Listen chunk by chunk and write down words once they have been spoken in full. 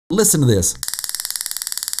Listen to this.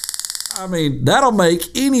 I mean, that'll make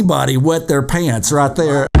anybody wet their pants right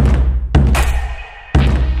there.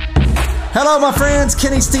 Hello, my friends.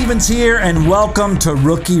 Kenny Stevens here, and welcome to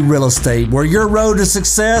Rookie Real Estate, where your road to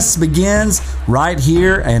success begins right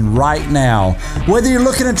here and right now. Whether you're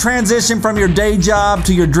looking to transition from your day job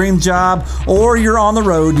to your dream job, or you're on the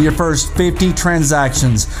road to your first 50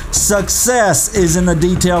 transactions, success is in the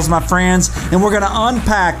details, my friends, and we're going to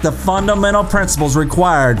unpack the fundamental principles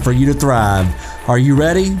required for you to thrive. Are you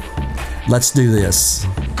ready? Let's do this.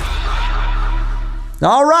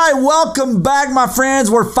 All right, welcome back, my friends.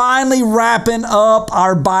 We're finally wrapping up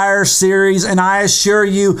our buyer series, and I assure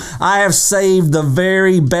you, I have saved the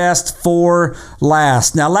very best for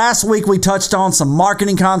last. Now, last week we touched on some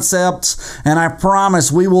marketing concepts, and I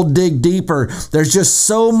promise we will dig deeper. There's just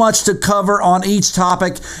so much to cover on each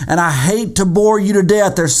topic, and I hate to bore you to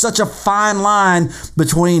death. There's such a fine line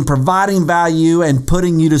between providing value and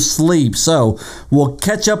putting you to sleep. So we'll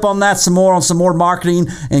catch up on that some more marketing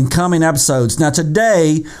in coming episodes. Now, today,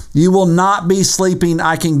 you will not be sleeping,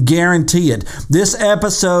 I can guarantee it. This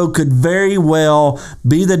episode could very well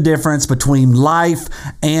be the difference between life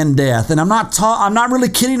and death. And I'm not really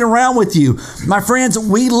kidding around with you. My friends,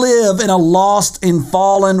 we live in a lost and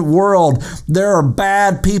fallen world. There are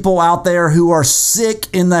bad people out there who are sick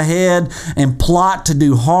in the head and plot to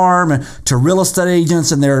do harm to real estate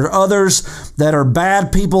agents, and there are others that are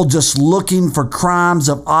bad people just looking for crimes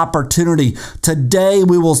of opportunity. Today,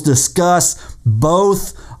 we will discuss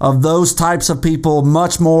both of those types of people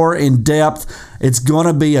much more in depth. It's going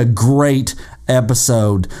to be a great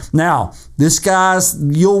episode. Now,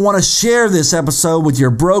 you'll want to share this episode with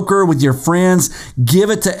your broker, with your friends.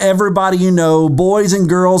 Give it to everybody you know, boys and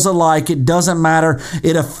girls alike. It doesn't matter.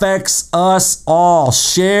 It affects us all.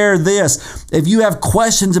 Share this. If you have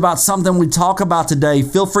questions about something we talk about today,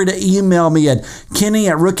 feel free to email me at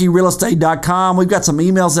kenny@rookierealestate.com. We've got some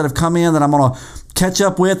emails that have come in that I'm going to catch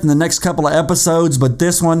up with in the next couple of episodes, but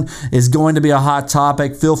this one is going to be a hot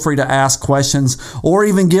topic. Feel free to ask questions or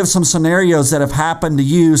even give some scenarios that have happened to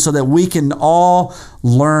you so that we can all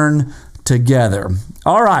learn together.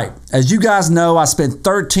 All right, as you guys know, I spent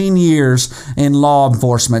 13 years in law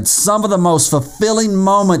enforcement. Some of the most fulfilling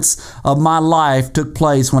moments of my life took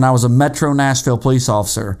place when I was a Metro Nashville police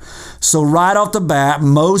officer. So right off the bat,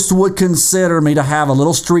 most would consider me to have a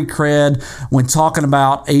little street cred when talking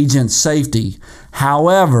about agent safety.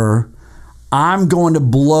 However, I'm going to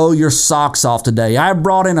blow your socks off today. I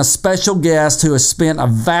brought in a special guest who has spent a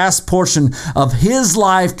vast portion of his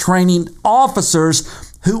life training officers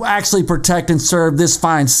who actually protect and serve this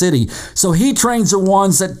fine city. So he trains the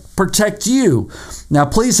ones that protect you. Now,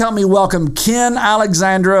 please help me welcome Ken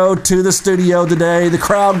Alexandro to the studio today. The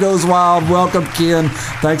crowd goes wild. Welcome, Ken.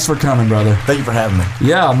 Thanks for coming, brother. Thank you for having me.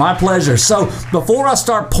 Yeah, my pleasure. So before I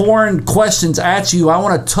start pouring questions at you, I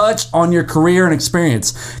want to touch on your career and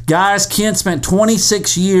experience. Guys, Ken spent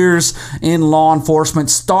 26 years in law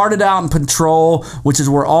enforcement, started out in patrol, which is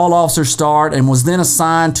where all officers start, and was then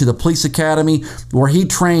assigned to the police academy, where he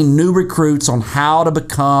trained new recruits on how to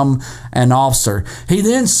become an officer. He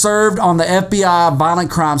then served on the FBI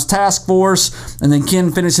Violent Crimes Task Force, and then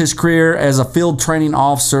Ken finished his career as a field training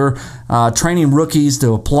officer, training rookies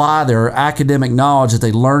to apply their academic knowledge that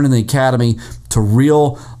they learned in the academy to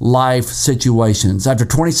real life situations. After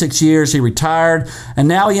 26 years, he retired, and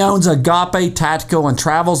now he owns Agape Tactical and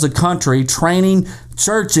travels the country training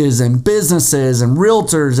churches and businesses and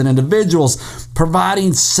realtors and individuals,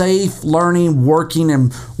 providing safe learning, working,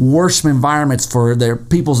 and worship environments for their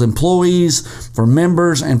people's employees, for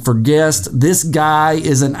members, and for guests. This guy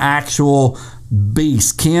is an actual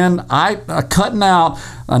beast. Ken, cutting out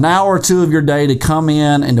an hour or two of your day to come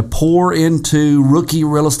in and to pour into Rookie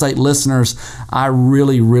Real Estate listeners, I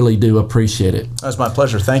really, really do appreciate it. That's my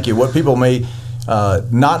pleasure. Thank you. What people may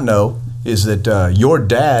not know is that your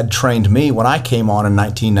dad trained me when I came on in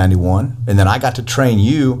 1991, and then I got to train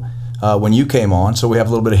you when you came on, so we have a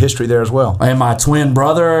little bit of history there as well. And my twin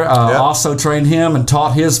brother also trained him and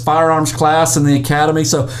taught his firearms class in the academy.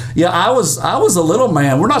 So yeah, I was a little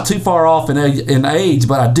man. We're not too far off in age,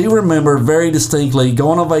 but I do remember very distinctly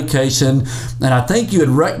going on vacation, and I think you had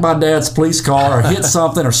wrecked my dad's police car or hit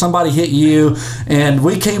something, or somebody hit you, and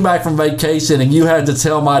we came back from vacation, and you had to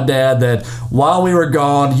tell my dad that while we were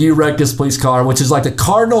gone, you wrecked his police car, which is like the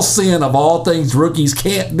cardinal sin of all things rookies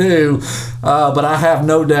can't do. But I have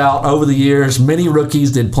no doubt over the years, many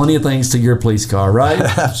rookies did plenty of things to your police car, right?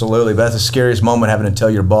 Absolutely. But that's the scariest moment, having to tell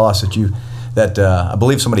your boss that I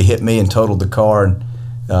believe somebody hit me and totaled the car.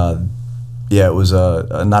 And Yeah, it was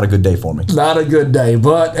not a good day for me. Not a good day,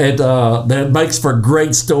 but it makes for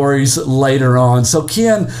great stories later on. So,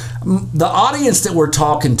 Ken, the audience that we're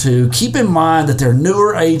talking to, keep in mind that they're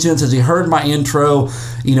newer agents, as you heard in my intro,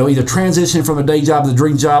 either transitioning from a day job to the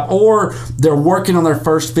dream job, or they're working on their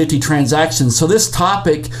first 50 transactions. So this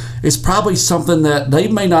topic is probably something that they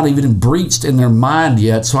may not even breached in their mind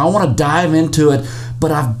yet. So I want to dive into it,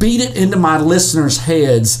 but I've beat it into my listeners'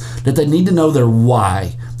 heads that they need to know their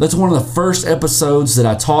why. That's one of the first episodes that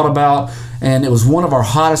I taught about, and it was one of our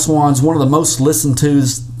hottest ones, one of the most listened to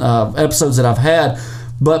episodes that I've had.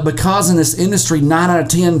 But because in this industry, 9 out of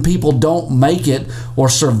 10 people don't make it or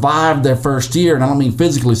survive their first year, and I don't mean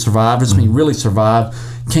physically survive, I just mean really survive.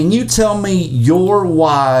 Can you tell me your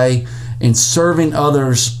why in serving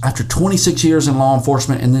others after 26 years in law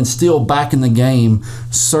enforcement and then still back in the game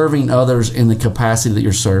serving others in the capacity that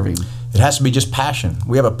you're serving? It has to be just passion.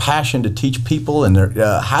 We have a passion to teach people and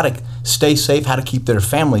how to stay safe, how to keep their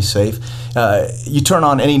family safe. You turn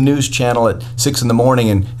on any news channel at 6 in the morning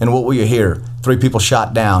and what will you hear? 3 people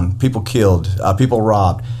shot down, people killed, people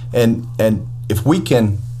robbed. And if we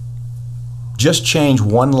can just change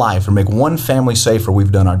one life or make one family safer,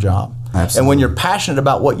 we've done our job. Absolutely. And when you're passionate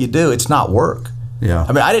about what you do, it's not work. Yeah.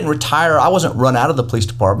 I mean, I didn't retire. I wasn't run out of the police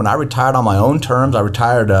department. I retired on my own terms. I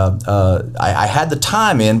retired. I had the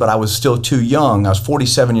time in, but I was still too young. I was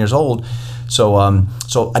 47 years old, so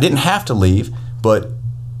I didn't have to leave. But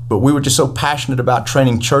we were just so passionate about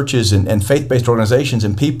training churches and faith-based organizations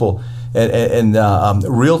and people and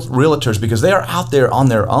realtors, because they are out there on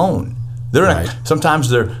their own. They're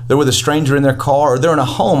sometimes they're with a stranger in their car, or they're in a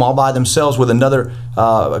home all by themselves with another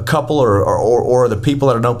couple or the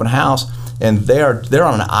people at an open house. And they're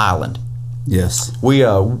on an island. Yes. We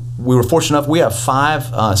were fortunate enough. We have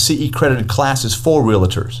 5 CE credited classes for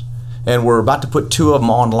realtors, and we're about to put 2 of them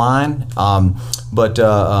online. But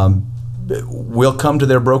we'll come to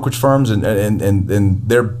their brokerage firms and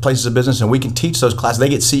their places of business, and we can teach those classes. They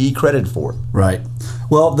get CE credited for it. Right.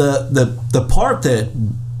 Well, the part that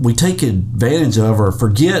we take advantage of or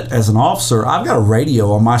forget as an officer, I've got a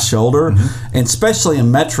radio on my shoulder, and especially in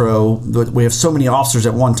Metro, we have so many officers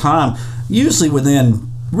at one time. Usually within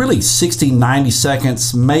really 60, 90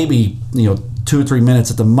 seconds, maybe 2 or 3 minutes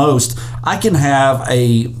at the most, I can have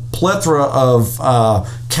a plethora of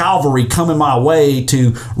cavalry coming my way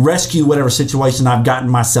to rescue whatever situation I've gotten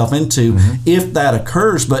myself into, if that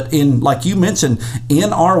occurs. But like you mentioned,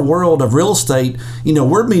 in our world of real estate,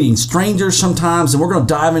 we're meeting strangers sometimes, and we're going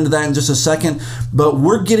to dive into that in just a second. But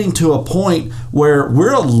we're getting to a point where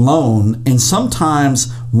we're alone, and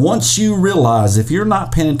sometimes once you realize, if you're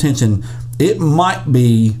not paying attention, it might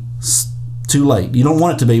be too late. You don't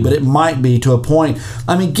want it to be, but it might be to a point.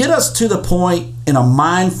 I mean, get us to the point in a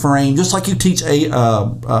mind frame, just like you teach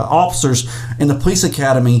officers in the police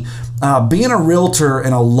academy. Being a realtor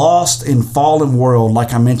in a lost and fallen world,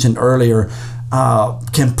 like I mentioned earlier,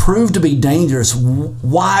 can prove to be dangerous.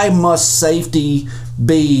 Why must safety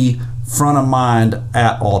be front of mind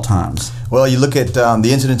at all times? Well, you look at the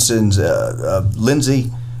incidents in Lindsay,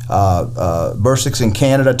 Bursix in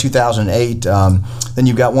Canada, 2008. Then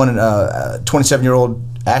you've got one, 27-year-old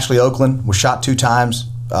Ashley Oakland was shot 2 times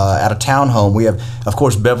at a townhome. We have, of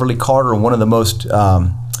course, Beverly Carter, one of the most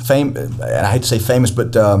and I hate to say famous,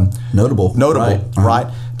 but notable, right?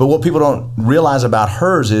 But what people don't realize about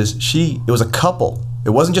hers is it was a couple. It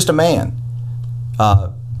wasn't just a man.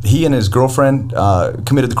 He and his girlfriend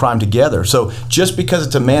committed the crime together. So just because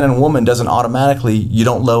it's a man and woman doesn't automatically, you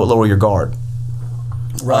don't lower your guard.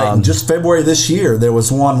 Right. Just February this year, there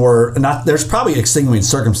was one where, there's probably extenuating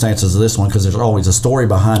circumstances of this one because there's always a story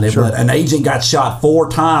behind it, but an agent got shot 4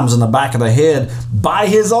 times in the back of the head by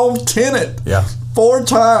his own tenant. Yeah. 4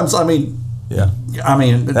 times. I mean,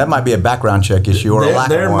 that might be a background check issue or a lack of one.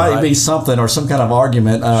 There might be something or some kind of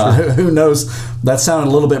argument. Who knows? That sounded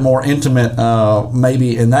a little bit more intimate,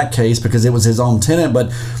 maybe in that case, because it was his own tenant.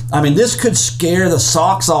 But I mean, this could scare the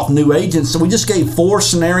socks off new agents. So we just gave 4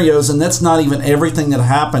 scenarios, and that's not even everything that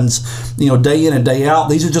happens, day in and day out.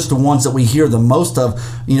 These are just the ones that we hear the most of.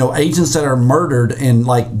 Agents that are murdered and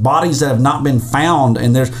like bodies that have not been found,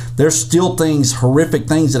 and there's still horrific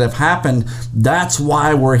things that have happened. That's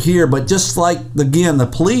why we're here. But just like again, the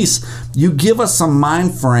police, you give us some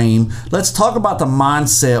mind frame. Let's talk about the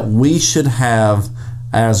mindset we should have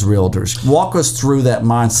as realtors. Walk us through that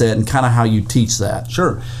mindset and kind of how you teach that.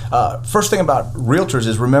 Sure. First thing about realtors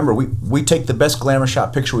is, remember, we take the best glamour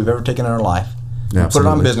shot picture we've ever taken in our life. We'll put it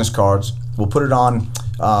on business cards. We'll put it on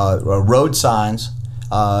road signs,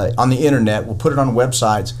 on the internet. We'll put it on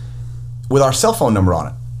websites with our cell phone number on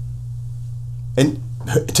it. And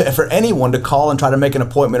for anyone to call and try to make an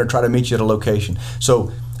appointment or try to meet you at a location.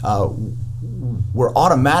 So we're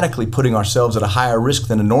automatically putting ourselves at a higher risk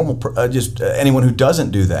than a normal, anyone who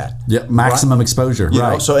doesn't do that. Yeah, maximum exposure, You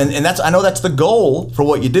right. know, so, and I know that's the goal for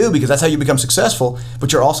what you do, because that's how you become successful,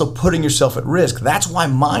 but you're also putting yourself at risk. That's why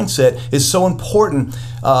mindset is so important.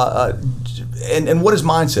 And what is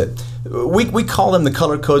mindset? We call them the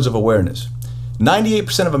color codes of awareness.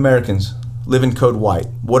 98% of Americans live in code white.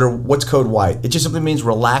 What's code white? It just simply means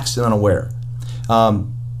relaxed and unaware.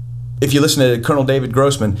 If you listen to Colonel David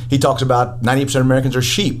Grossman, he talks about 98% of Americans are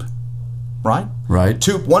sheep, right? Right.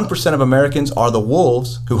 1% of Americans are the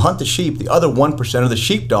wolves who hunt the sheep. The other 1% are the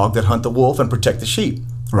sheepdog that hunt the wolf and protect the sheep,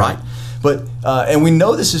 right? But and we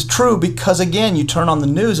know this is true because, again, you turn on the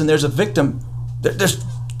news and there's a victim. There's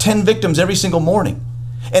 10 victims every single morning.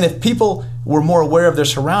 And if people were more aware of their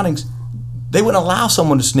surroundings, they wouldn't allow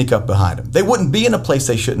someone to sneak up behind them. They wouldn't be in a place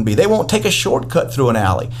they shouldn't be. They won't take a shortcut through an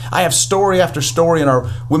alley. I have story after story in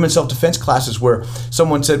our women's self-defense classes where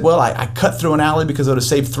someone said, well, I cut through an alley because it would have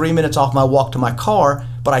saved 3 minutes off my walk to my car,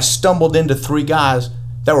 but I stumbled into 3 guys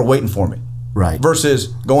that were waiting for me. Right. Versus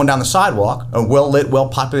going down the sidewalk, a well-lit,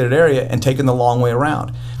 well-populated area, and taking the long way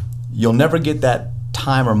around. You'll never get that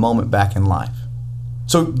time or moment back in life.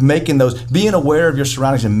 So being aware of your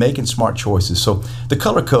surroundings and making smart choices. So the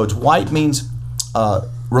color codes, white means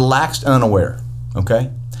relaxed and unaware,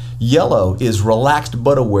 okay? Yellow is relaxed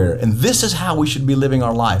but aware. And this is how we should be living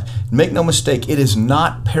our life. Make no mistake, it is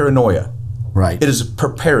not paranoia. Right. It is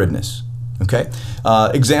preparedness, okay?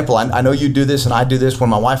 Example, I know you do this and I do this. When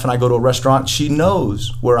my wife and I go to a restaurant, she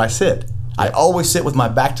knows where I sit. I always sit with my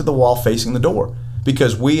back to the wall facing the door,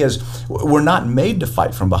 because we're not made to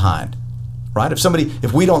fight from behind. Right?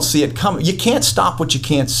 If we don't see it coming, you can't stop what you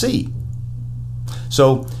can't see.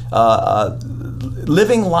 So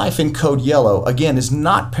living life in code yellow, again, is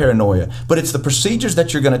not paranoia, but it's the procedures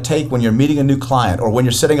that you're going to take when you're meeting a new client or when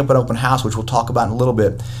you're setting up an open house, which we'll talk about in a little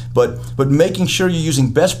bit. But making sure you're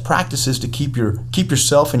using best practices to keep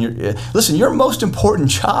yourself and listen, your most important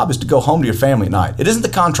job is to go home to your family at night. It isn't the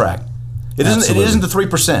contract. It isn't the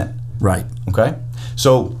 3%. Right. Okay?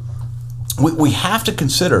 So we have to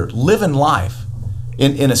consider living life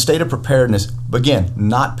in a state of preparedness, but again,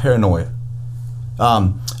 not paranoia.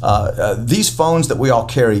 These phones that we all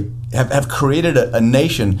carry have created a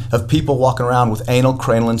nation of people walking around with anal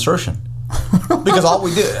cranial insertion. Because all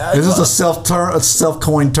we do... This is a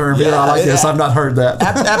self-coined term here. I like this. I've not heard that.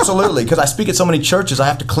 Absolutely. Because I speak at so many churches, I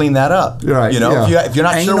have to clean that up. Right. You know, yeah. if you're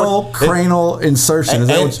not anal sure... cranial insertion.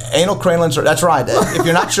 Anal cranial insertion. That's right. If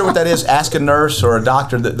you're not sure what that is, ask a nurse or a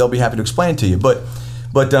doctor. They'll be happy to explain it to you. But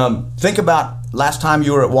think about last time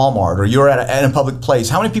you were at Walmart or you were at a public place.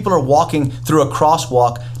 How many people are walking through a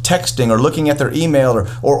crosswalk, texting or looking at their email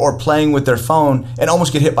or playing with their phone and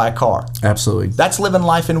almost get hit by a car? Absolutely. That's living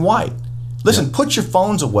life in white. Listen, put your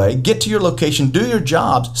phones away, get to your location, do your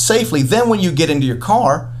jobs safely. Then when you get into your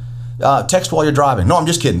car, text while you're driving. No, I'm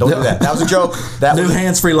just kidding. Don't do that. That was a joke. New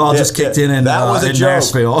hands-free law just kicked in that was a in joke.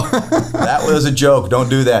 Nashville. That was a joke. Don't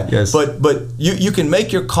do that. Yes. But you can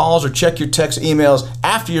make your calls or check your text emails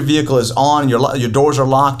after your vehicle is on, your doors are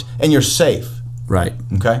locked, and you're safe. Right.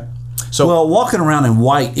 Okay? So, well, walking around in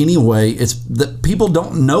white anyway, it's that people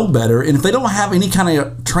don't know better, and if they don't have any kind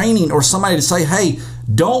of training or somebody to say, hey,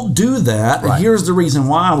 don't do that, right. And here's the reason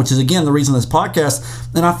why, which is, again, the reason of this podcast,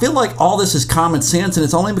 and I feel like all this is common sense, and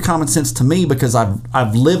it's only been common sense to me because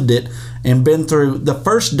I've lived it and been through. The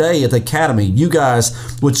first day at the academy, you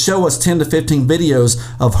guys would show us 10 to 15 videos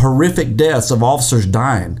of horrific deaths of officers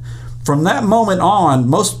dying. From that moment on,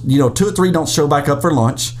 most, 2 or 3 don't show back up for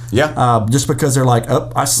lunch. Yeah. Just because they're like,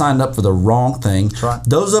 I signed up for the wrong thing. That's right.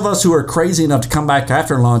 Those of us who are crazy enough to come back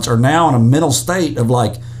after lunch are now in a mental state of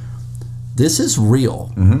like, this is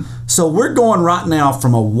real. Mm-hmm. So we're going right now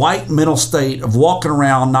from a white mental state of walking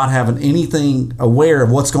around, not having anything aware of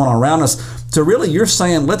what's going on around us, to really, you're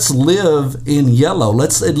saying, let's live in yellow.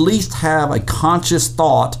 Let's at least have a conscious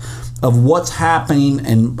thought of what's happening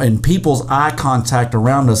and people's eye contact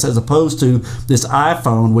around us, as opposed to this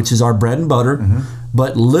iPhone, which is our bread and butter, mm-hmm.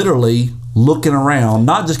 but literally looking around,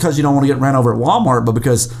 not just because you don't want to get ran over at Walmart, but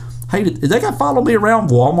because, hey, did that guy follow me around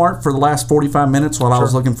Walmart for the last 45 minutes while I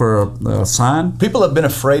was looking for a sign? People have been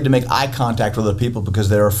afraid to make eye contact with other people because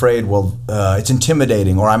they're afraid, it's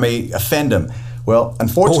intimidating or I may offend them. Well,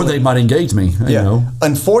 unfortunately... Or they might engage me, you know.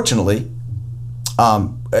 Unfortunately,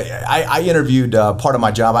 I interviewed, part of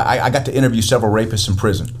my job, I got to interview several rapists in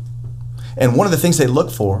prison. And one of the things they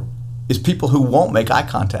look for is people who won't make eye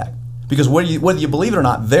contact. Because whether you believe it or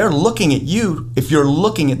not, they're looking at you if you're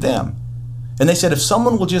looking at them. And they said, if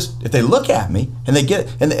someone will if they look at me and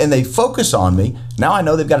they focus on me, now I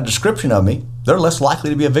know they've got a description of me, they're less likely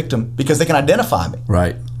to be a victim because they can identify me.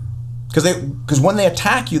 Right. Because when they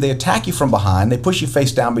attack you from behind. They push you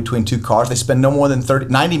face down between two cars. They spend no more than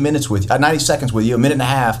 90 seconds with you, a minute and a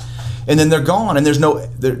half, and then they're gone. And there's no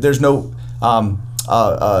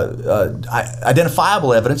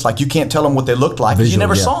identifiable evidence. Like you can't tell them what they looked like because you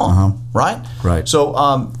never saw them, right? Right.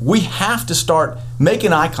 So we have to start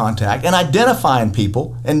making eye contact and identifying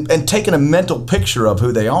people and taking a mental picture of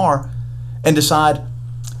who they are, and decide.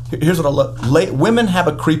 Here's what I love. Women have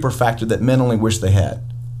a creeper factor that men only wish they had.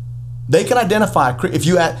 They can identify if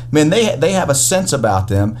you men. They have a sense about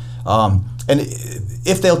them, and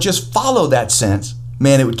if they'll just follow that sense,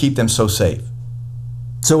 man, it would keep them so safe.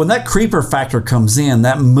 So when that creeper factor comes in,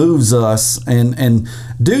 that moves us, and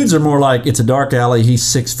dudes are more like, it's a dark alley, he's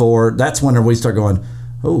 6'4". That's when we start going,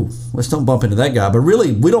 oh, let's don't bump into that guy. But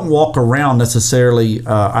really, we don't walk around necessarily.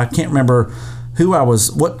 I can't remember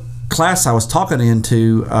what class I was talking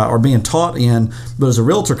into or being taught in, but it was a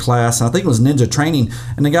realtor class, and I think it was ninja training.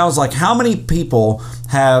 And the guy was like, how many people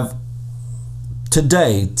have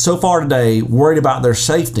so far today, worried about their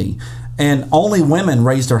safety? And only women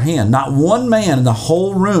raised their hand. Not one man in the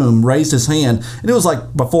whole room raised his hand. And it was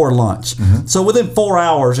like before lunch. Mm-hmm. So within 4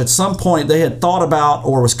 hours, at some point, they had thought about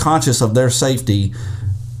or was conscious of their safety.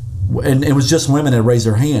 And it was just women that raised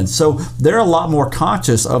their hands. So they're a lot more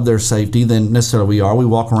conscious of their safety than necessarily we are. We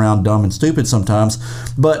walk around dumb and stupid sometimes.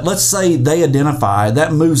 But let's say they identify.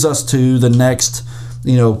 That moves us to the next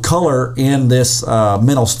color in this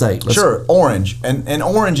mental state. Sure, orange. And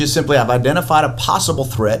orange is simply, I've identified a possible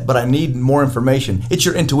threat, but I need more information. It's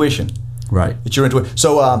your intuition. Right. It's your intuition.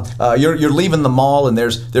 So you're leaving the mall, and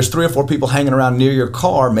there's 3 or 4 people hanging around near your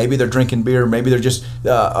car. Maybe they're drinking beer. Maybe they're just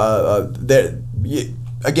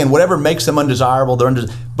again, whatever makes them undesirable.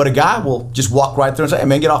 But a guy will just walk right through and say, "Hey,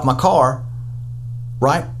 man, get off my car,"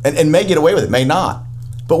 right? And may get away with it, may not.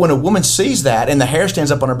 But when a woman sees that and the hair stands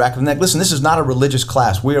up on her back of the neck, listen, this is not a religious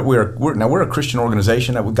class. We're a Christian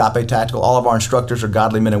organization at Agape Tactical. All of our instructors are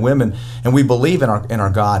godly men and women, and we believe in our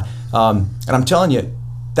God. And I'm telling you,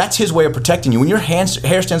 that's His way of protecting you. When your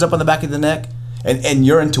hair stands up on the back of the neck and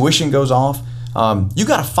your intuition goes off, you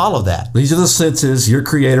got to follow that. These are the senses your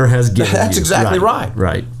Creator has given you. That's exactly right.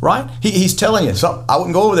 Right. He's telling you, so I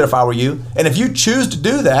wouldn't go over there if I were you. And if you choose to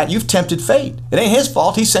do that, you've tempted fate. It ain't His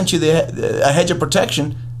fault. He sent you a hedge of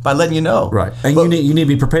protection by letting you know. Right. And you need to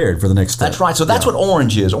be prepared for the next step. That's right. So that's what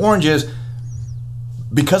orange is. Orange is,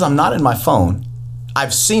 because I'm not in my phone,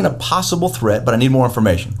 I've seen a possible threat, but I need more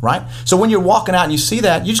information, right? So when you're walking out and you see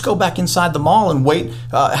that, you just go back inside the mall and wait,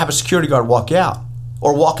 have a security guard walk you out.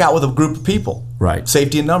 Or walk out with a group of people. Right.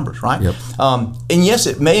 Safety in numbers, right? Yep. And yes,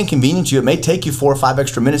 it may inconvenience you. It may take you 4 or 5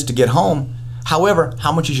 extra minutes to get home. However,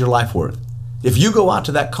 how much is your life worth? If you go out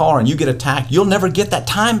to that car and you get attacked, you'll never get that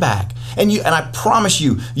time back. And I promise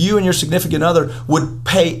you, you and your significant other would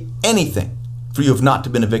pay anything for you have not to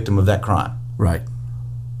been a victim of that crime. Right.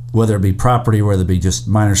 Whether it be property, whether it be just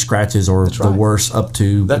minor scratches, or the worst up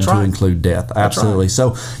to include death. Absolutely. Right.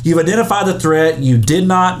 So you've identified the threat. You did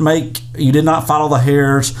not follow the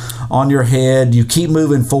hairs on your head. You keep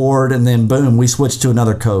moving forward, and then boom, we switch to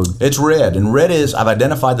another code. It's red, and red is I've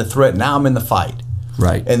identified the threat. Now I'm in the fight.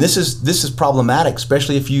 Right. And this is problematic,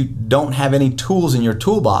 especially if you don't have any tools in your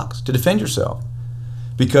toolbox to defend yourself,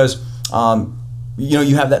 because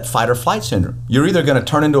you have that fight or flight syndrome. You're either going to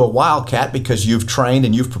turn into a wildcat because you've trained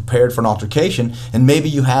and you've prepared for an altercation, and maybe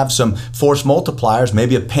you have some force multipliers,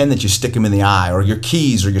 maybe a pen that you stick them in the eye, or your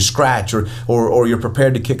keys, or your scratch, or you're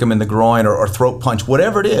prepared to kick them in the groin or throat punch,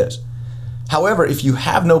 whatever it is. However, if you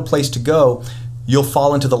have no place to go, you'll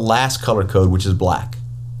fall into the last color code, which is black,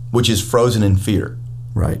 which is frozen in fear.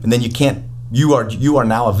 Right. And then you are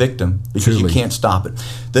now a victim because you can't stop it.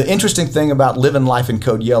 The interesting thing about living life in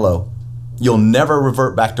code yellow, you'll never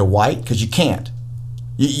revert back to white because you can't.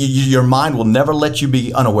 Your mind will never let you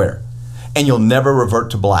be unaware, and you'll never revert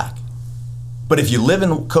to black. But if you live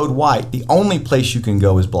in code white, the only place you can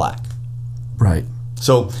go is black. Right.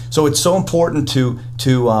 So it's so important to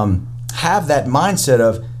have that mindset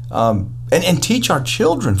of and teach our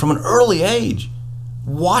children from an early age.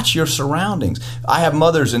 Watch your surroundings. I have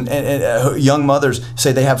mothers and young mothers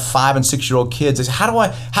say they have 5 and 6-year-old kids. They say, how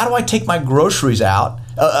do I take my groceries out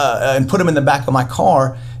and put them in the back of my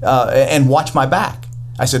car and watch my back?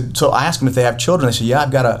 I said, so I asked them if they have children. They said, yeah,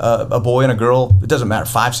 I've got a boy and a girl. It doesn't matter,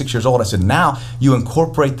 5, 6 years old. I said, now you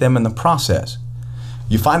incorporate them in the process.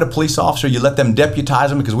 You find a police officer, you let them deputize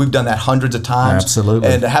them, because we've done that hundreds of times. Absolutely.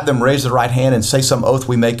 And have them raise their right hand and say some oath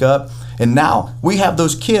we make up. And now we have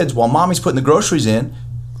those kids, while mommy's putting the groceries in,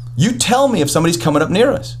 you tell me if somebody's coming up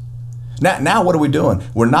near us. Now what are we doing?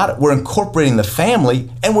 We're incorporating the family,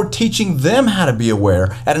 and we're teaching them how to be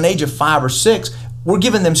aware. At an age of 5 or 6, we're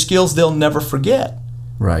giving them skills they'll never forget.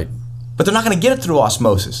 Right. but they're not going to get it through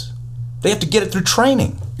osmosis. They have to get it through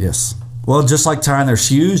training. Yes. Well, just like tying their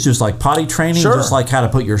shoes, just like potty training, Sure. just like how to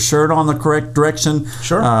put your shirt on the correct direction.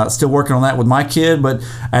 Sure. Still working on that with my kid. But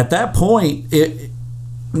at that point,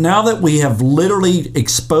 now that we have literally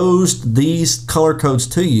exposed these color codes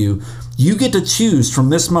to you, you get to choose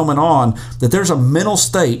from this moment on that there's a mental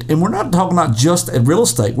state. And we're not talking about just at real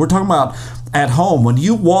estate. We're talking about at home. When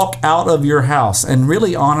you walk out of your house, and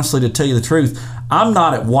really honestly, to tell you the truth, I'm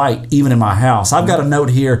not at white even in my house. I've got a note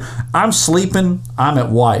here. I'm sleeping, I'm at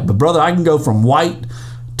white. But brother, I can go from white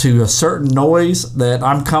to a certain noise that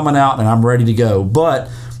I'm coming out and I'm ready to go. But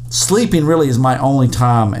sleeping really is my only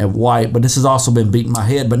time at white. But this has also been beating my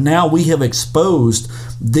head. But now we have exposed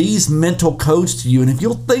these mental codes to you. And if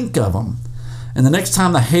you'll think of them, and the next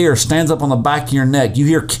time the hair stands up on the back of your neck, you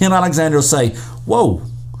hear Ken Alexander say, whoa,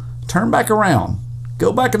 turn back around.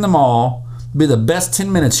 Go back in the mall. Be the best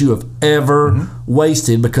 10 minutes you have ever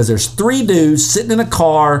wasted, because there's 3 dudes sitting in a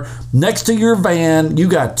car next to your van. You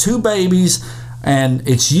got 2 babies, and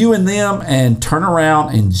it's you and them, and turn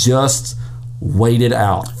around and just wait it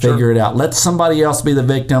out. Figure it out. Let somebody else be the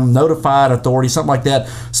victim, notified authority, something like that.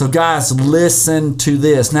 So guys, listen to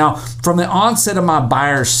this. Now, from the onset of my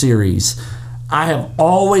buyer series, I have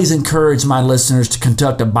always encouraged my listeners to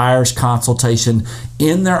conduct a buyer's consultation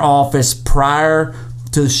in their office prior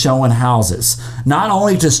to showing houses, not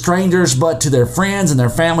only to strangers but to their friends and their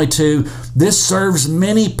family too. This serves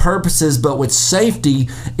many purposes, but with safety,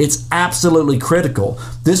 it's absolutely critical.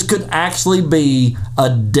 This could actually be a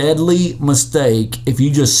deadly mistake if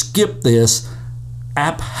you just skip this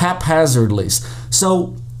haphazardly.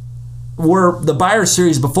 So where the buyer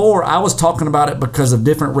series before, I was talking about it because of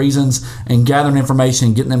different reasons and gathering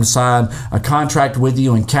information, getting them to sign a contract with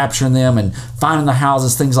you and capturing them and finding the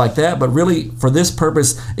houses, things like that. But really, for this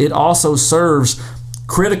purpose, it also serves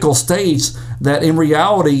critical states that in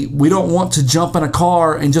reality, we don't want to jump in a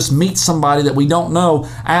car and just meet somebody that we don't know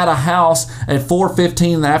at a house at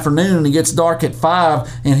 4:15 in the afternoon, and it gets dark at 5,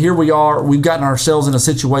 and here we are, we've gotten ourselves in a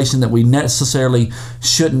situation that we necessarily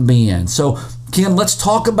shouldn't be in. So Ken, let's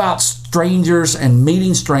talk about strangers and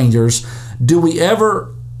meeting strangers. Do we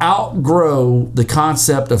ever outgrow the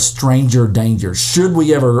concept of stranger danger? Should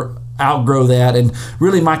we ever outgrow that? And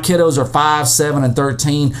really, my kiddos are 5, 7, and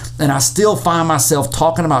 13, and I still find myself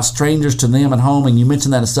talking about strangers to them at home. And you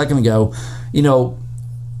mentioned that a second ago. You know,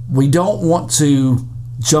 we don't want to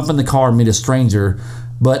jump in the car and meet a stranger,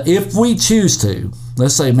 but if we choose to,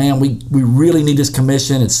 let's say, man, we really need this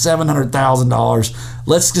commission. It's $700,000.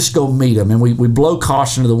 Let's just go meet them. And we blow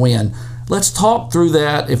caution to the wind. Let's talk through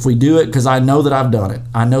that if we do it, because I know that I've done it.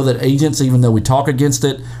 I know that agents, even though we talk against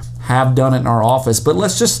it, have done it in our office. But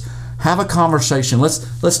let's just have a conversation.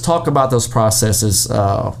 Let's talk about those processes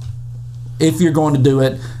if you're going to do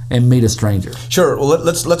it and meet a stranger. Sure. Well,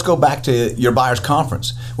 let's go back to your buyer's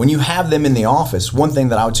conference. When you have them in the office, one thing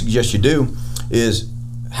that I would suggest you do is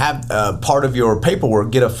have part of your paperwork,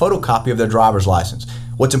 get a photocopy of their driver's license.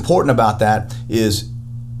 What's important about that is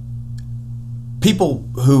people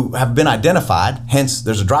who have been identified, hence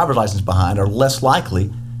there's a driver's license behind, are less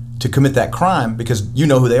likely to commit that crime because you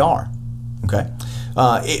know who they are. Okay.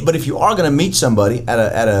 But if you are going to meet somebody at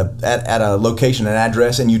a location, an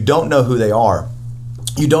address, and you don't know who they are,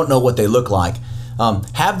 you don't know what they look like,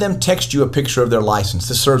 have them text you a picture of their license.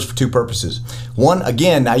 This serves for 2 purposes. One,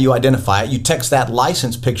 again, now you identify it. You text that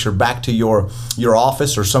license picture back to your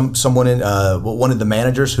office or someone in one of the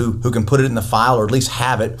managers who can put it in the file or at least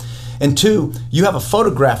have it. And 2, you have a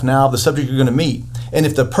photograph now of the subject you're going to meet. And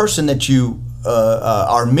if the person that you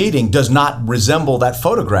are meeting does not resemble that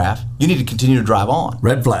photograph, you need to continue to drive on.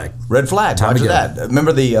 Red flag. Red flag. Roger that.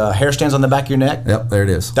 Remember the hair stands on the back of your neck? Yep, there it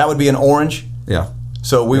is. That would be an orange. Yeah.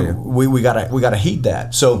 So we gotta heed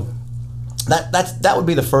that. So that would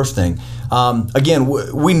be the first thing. Again,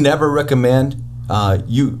 we never recommend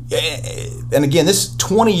you. And again, this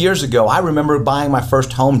 20 years ago, I remember buying my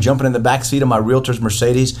first home, jumping in the back seat of my realtor's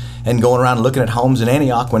Mercedes, and going around looking at homes in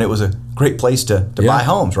Antioch when it was a great place to buy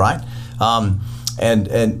homes, right? But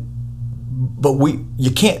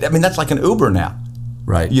you can't. I mean, that's like an Uber now.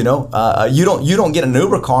 Right. You know, you don't get an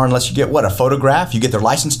Uber car unless you get a photograph, you get their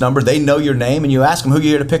license number, they know your name, and you ask them who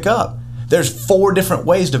you're here to pick up. There's 4 different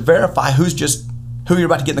ways to verify who you're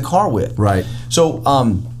about to get in the car with. Right. So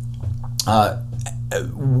I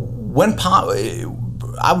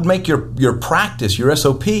would make your practice, your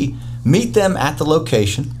SOP, meet them at the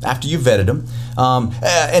location after you vetted them.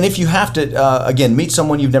 And if you have to, again, meet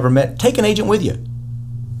someone you've never met, take an agent with you.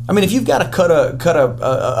 I mean, if you've got to cut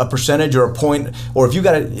a percentage or a point, or if you've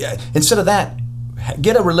got to, instead of that,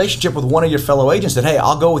 get a relationship with one of your fellow agents that, hey,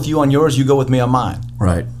 I'll go with you on yours, you go with me on mine.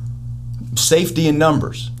 Right. safety in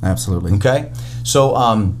numbers. Absolutely. Okay? So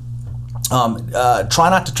try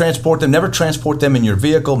not to transport them. Never transport them in your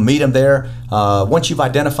vehicle. Meet them there. Once you've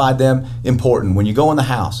identified them, important. When you go in the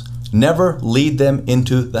house, never lead them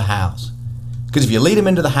into the house. Because if you lead them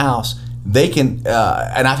into the house, they can,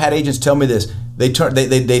 and I've had agents tell me this,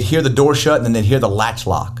 they'd hear the door shut and then they'd hear the latch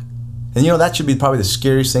lock. And you know, that should be probably the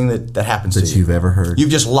scariest thing that happens to you. That you've ever heard. You've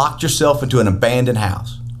just locked yourself into an abandoned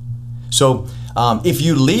house. So if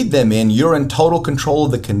you lead them in, you're in total control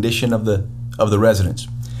of the condition of the residence.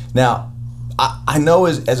 Now, I know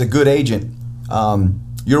as a good agent,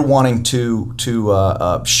 you're wanting to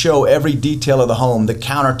show every detail of the home, the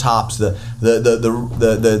countertops,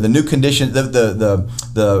 the new condition,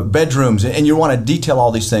 the bedrooms, and you want to detail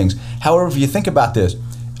all these things. However, if you think about this,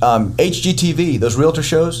 HGTV, those realtor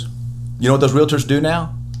shows, you know what those realtors do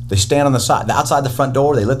now? They stand on the outside the front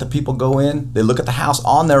door, they let the people go in, they look at the house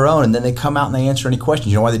on their own, and then they come out and they answer any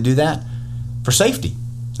questions. You know why they do that? For safety.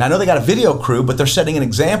 Now, I know they got a video crew, but they're setting an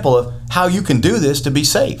example of how you can do this to be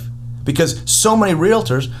safe. Because so many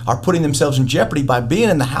realtors are putting themselves in jeopardy by being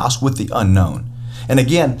in the house with the unknown. And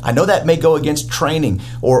again, I know that may go against training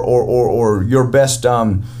or your best,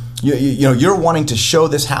 you're wanting to show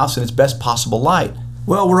this house in its best possible light.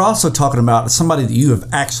 Well, we're also talking about somebody that you have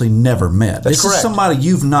actually never met. That's correct. Is somebody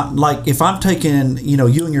you've not, like if I'm taking,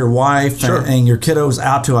 you and your wife Sure. and your kiddos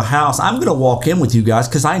out to a house, I'm going to walk in with you guys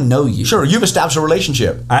because I know you. Sure, you've established a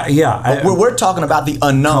relationship. We're talking about the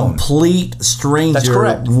unknown. Complete stranger. That's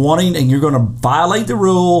correct. Wanting, and you're going to violate the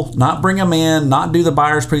rule, not bring them in, not do the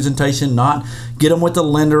buyer's presentation, not get them with the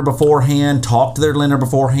lender beforehand, talk to their lender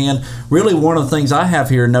beforehand. Really, one of the things I have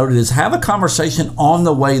here noted is have a conversation on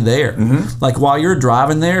the way there. Mm-hmm. Like while you're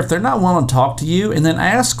driving there, if they're not willing to talk to you, and then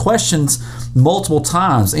ask questions multiple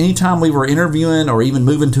times. Anytime we were interviewing or even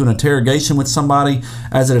moving to an interrogation with somebody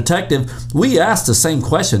as a detective, we ask the same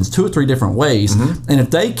questions 2 or 3 different ways. Mm-hmm. And if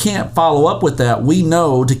they can't follow up with that, we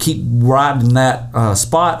know to keep right in that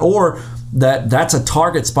spot, or that's a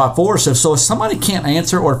target spot for us. So if somebody can't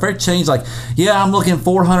answer, or if they change, like, yeah, I'm looking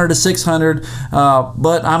 $400 to $600,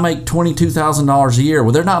 but I make $22,000 a year.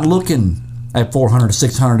 Well, they're not looking at $400 to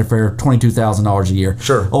 $600 if they're $22,000 a year.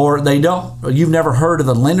 Sure. Or you've never heard of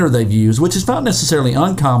the lender they've used, which is not necessarily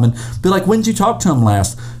uncommon. Be like, when did you talk to them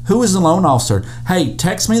last? Who is the loan officer? Hey,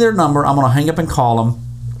 text me their number. I'm going to hang up and call them.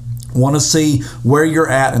 Want to see where you're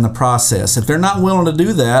at in the process. If they're not willing to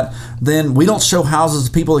do that, then we don't show houses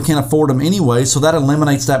to people that can't afford them anyway, so that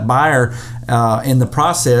eliminates that buyer in the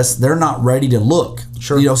process. They're not ready to look.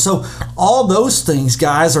 Sure. So all those things,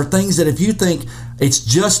 guys, are things that if you think it's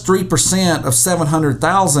just 3% of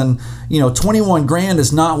 700,000, 21 grand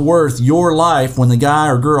is not worth your life when the guy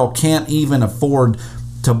or girl can't even afford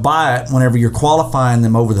to buy it whenever you're qualifying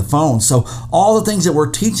them over the phone. So all the things that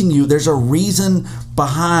we're teaching you, there's a reason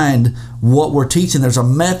behind what we're teaching. There's a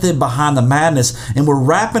method behind the madness. And we're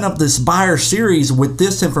wrapping up this buyer series with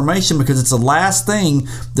this information because it's the last thing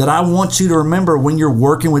that I want you to remember when you're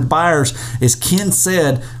working with buyers. As Ken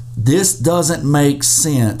said, this doesn't make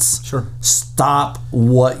sense. Sure. Stop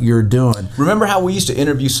what you're doing. Remember how we used to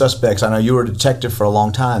interview suspects? I know you were a detective for a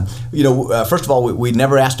long time. First of all, we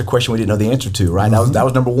never asked a question we didn't know the answer to, right? Mm-hmm. That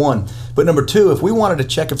was number one. But number two, if we wanted to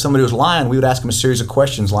check if somebody was lying, we would ask them a series of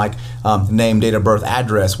questions like name, date of birth,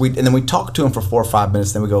 address. And then we talk to them for 4 or 5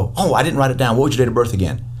 minutes. Then we go, oh, I didn't write it down. What was your date of birth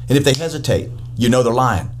again? And if they hesitate, they're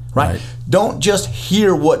lying, right? Don't just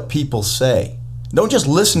hear what people say. Don't just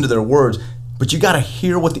listen to their words. But you got to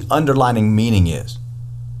hear what the underlying meaning is.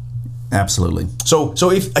 Absolutely. So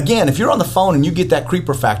if you're on the phone and you get that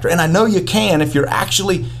creeper factor, and I know you can if you're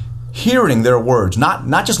actually hearing their words,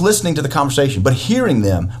 not just listening to the conversation, but hearing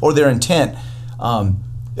them or their intent.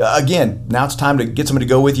 Again, now it's time to get somebody to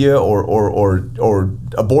go with you or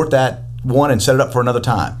abort that one and set it up for another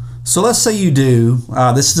time. So let's say you do.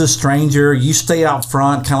 This is a stranger. You stay out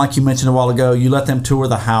front, kind of like you mentioned a while ago. You let them tour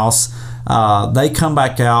the house. They come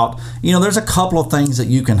back out. There's a couple of things that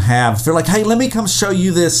you can have. If they're like, hey, let me come show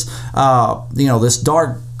you this, this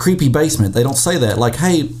dark, creepy basement. They don't say that. Like,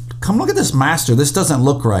 hey, come look at this master. This doesn't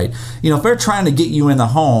look right. If they're trying to get you in the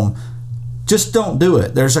home, just don't do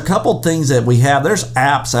it. There's a couple things that we have. There's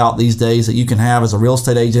apps out these days that you can have as a real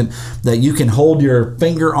estate agent that you can hold your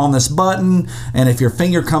finger on this button, and if your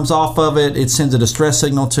finger comes off of it, it sends a distress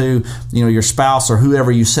signal to your spouse or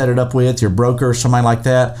whoever you set it up with, your broker or somebody like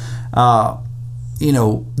that.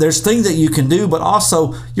 there's things that you can do, but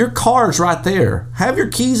also your car's right there. Have your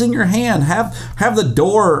keys in your hand. Have the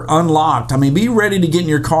door unlocked. I mean, be ready to get in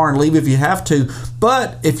your car and leave if you have to.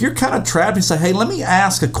 But if you're kind of trapped and say, hey, let me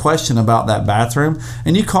ask a question about that bathroom,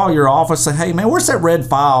 and you call your office, say, hey, man, where's that red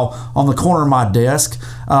file on the corner of my desk?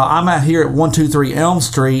 I'm out here at 123 Elm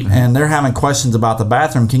Street, and they're having questions about the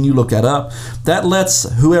bathroom. Can you look that up? That lets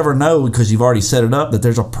whoever know, because you've already set it up, that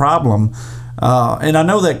there's a problem. And I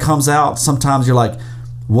know that comes out. Sometimes you're like,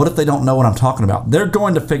 what if they don't know what I'm talking about? They're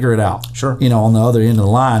going to figure it out, sure, on the other end of the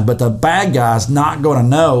line. But the bad guy's not going to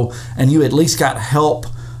know, and you at least got help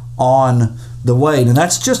on the way. And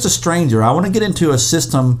that's just a stranger. I want to get into a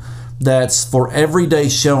system that's for everyday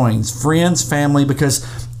showings, friends, family, because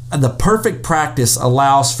the perfect practice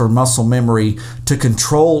allows for muscle memory to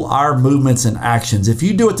control our movements and actions. If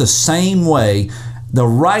you do it the same way, the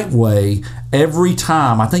right way, every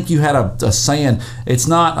time. I think you had a saying, it's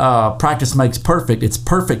not practice makes perfect, it's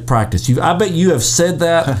perfect practice. I bet you have said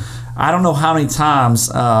that I don't know how many times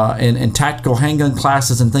in tactical handgun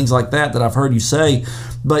classes and things like that I've heard you say,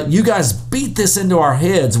 but you guys beat this into our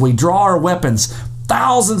heads. We draw our weapons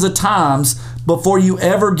thousands of times before you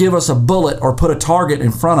ever give us a bullet or put a target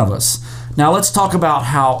in front of us. Now let's talk about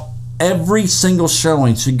how every single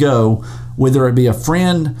showing should go, whether it be a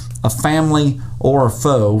friend, a family, or a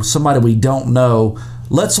foe, somebody we don't know.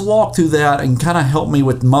 Let's walk through that and kind of help me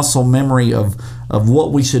with muscle memory of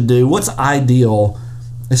what we should do, what's ideal,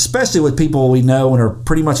 especially with people we know and are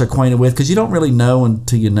pretty much acquainted with, because you don't really know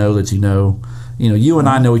until you know that you know. You and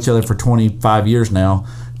I know each other for 25 years now,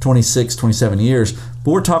 26, 27 years, but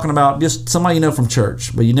we're talking about just somebody you know from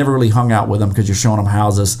church, but you never really hung out with them because you're showing them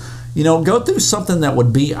houses. Go through something that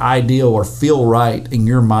would be ideal or feel right in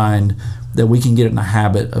your mind that we can get in a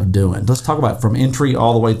habit of doing. Let's talk about from entry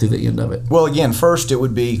all the way through the end of it. Well, again, first it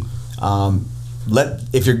would be,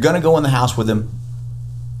 if you're going to go in the house with them,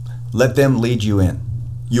 let them lead you in.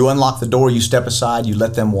 You unlock the door, you step aside, you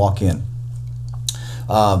let them walk in.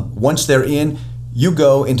 Once they're in, you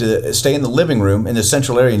go stay in the living room in the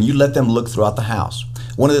central area, and you let them look throughout the house.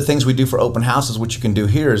 One of the things we do for open houses, which you can do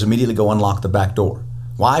here, is immediately go unlock the back door.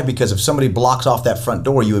 Why? Because if somebody blocks off that front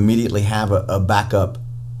door, you immediately have a backup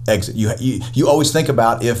exit. You always think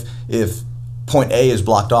about if point A is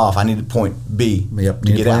blocked off, I need point B to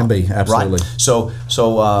get out. Plan B, absolutely. Right. So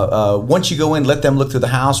once you go in, let them look through the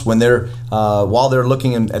house. When they're while they're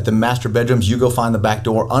looking at the master bedrooms, you go find the back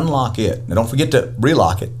door, unlock it. Now don't forget to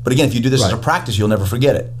relock it. But again, if you do this as a practice, you'll never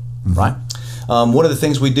forget it. Mm-hmm. Right. One of the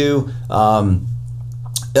things we do, don't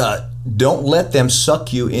let them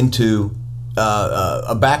suck you into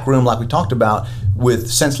a back room like we talked about with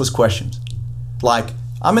senseless questions, like,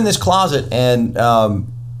 I'm in this closet and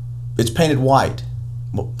it's painted white.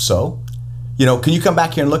 Well, so, can you come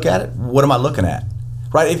back here and look at it? What am I looking at?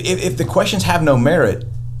 Right? If the questions have no merit,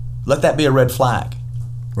 let that be a red flag.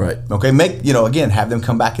 Right. Okay. Again, have them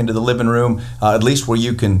come back into the living room, at least where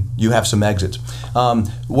you have some exits.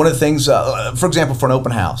 One of the things, for example, for an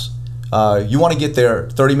open house, you want to get there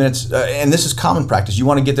 30 minutes, and this is common practice. You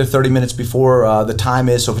want to get there 30 minutes before the time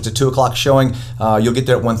is. So if it's a 2 o'clock showing, you'll get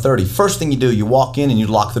there at 1:30. First thing you do, you walk in and you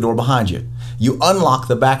lock the door behind you. You unlock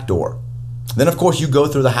the back door. Then, of course, you go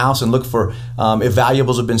through the house and look for if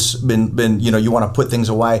valuables have been you want to put things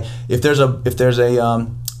away. If there's a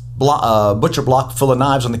butcher block full of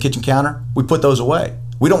knives on the kitchen counter, we put those away.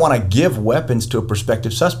 We don't want to give weapons to a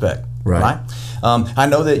prospective suspect. Right? I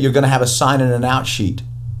know that you're going to have a sign in and out sheet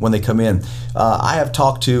when they come in. I've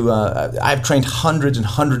trained hundreds and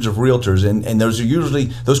hundreds of realtors, and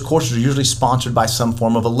those courses are usually sponsored by some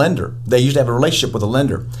form of a lender. They usually have a relationship with a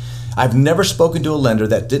lender. I've never spoken to a lender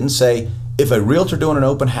that didn't say, if a realtor doing an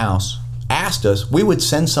open house asked us, we would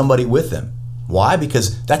send somebody with them. Why?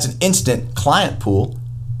 Because that's an instant client pool.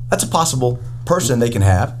 That's a possible person they can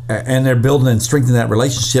have. And they're building and strengthening that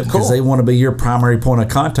relationship because they want to be your primary point of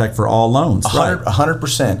contact for all loans.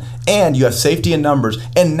 100%. And you have safety in numbers.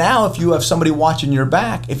 And now if you have somebody watching your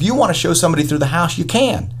back, if you want to show somebody through the house, you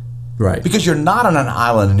can. Right. Because you're not on an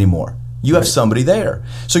island anymore. You have somebody there.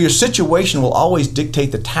 So your situation will always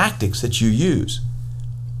dictate the tactics that you use.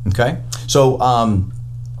 Okay? So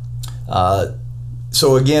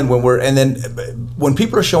again, when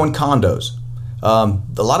people are showing condos,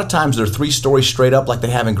 a lot of times they're 3 stories straight up like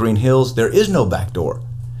they have in Green Hills. There is no back door.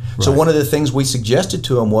 Right. So one of the things we suggested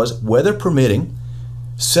to them was, weather permitting,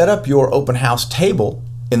 set up your open house table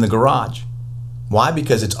in the garage. Why?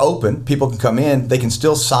 Because it's open. People can come in. They can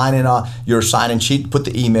still sign in on your sign-in sheet, put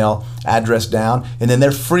the email address down, and then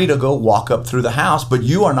they're free to go walk up through the house, but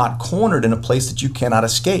you are not cornered in a place that you cannot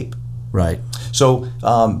escape. Right. So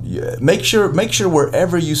make sure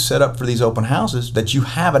wherever you set up for these open houses that you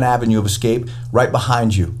have an avenue of escape right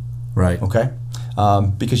behind you. Right. Okay.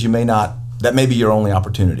 Because that may be your only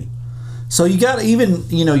opportunity. So you got even,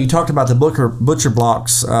 you talked about the butcher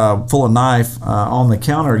blocks full of knife on the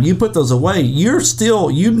counter. You put those away. You're still,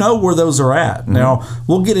 where those are at. Mm-hmm. Now,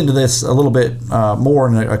 we'll get into this a little bit more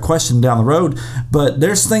in a question down the road, but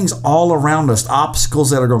there's things all around us,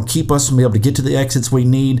 obstacles that are going to keep us from being able to get to the exits we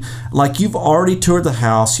need. Like you've already toured the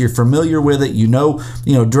house. You're familiar with it.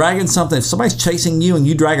 Dragging something. If somebody's chasing you and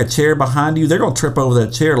you drag a chair behind you, they're going to trip over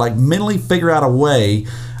that chair. Like mentally figure out a way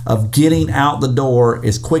of getting out the door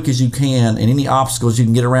as quick as you can and any obstacles you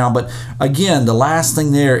can get around. But again, the last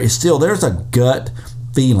thing there is still there's a gut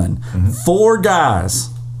feeling. Mm-hmm. 4 guys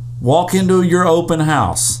walk into your open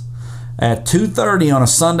house at 2:30 on a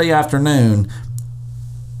Sunday afternoon,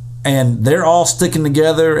 and they're all sticking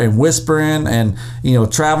together and whispering and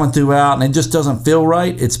traveling throughout, and it just doesn't feel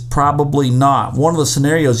right. It's probably not. One of the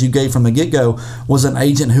scenarios you gave from the get-go was an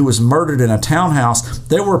agent who was murdered in a townhouse.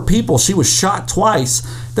 There were people, she was shot twice.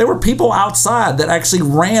 There were people outside that actually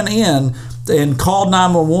ran in and called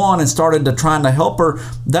 911 and started trying to help her.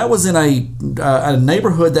 That was in a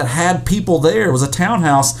neighborhood that had people there. It was a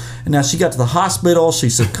townhouse, and now she got to the hospital. She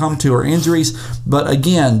succumbed to her injuries. But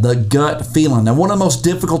again, the gut feeling. Now, one of the most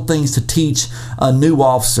difficult things to teach a new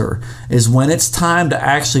officer is when it's time to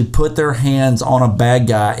actually put their hands on a bad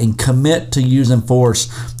guy and commit to using force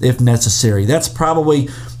if necessary. That's probably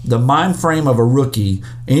the mind frame of a rookie.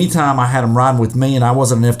 Anytime I had them riding with me and I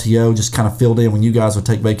wasn't an FTO, just kind of filled in when you guys would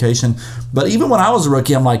take vacation. But even when I was a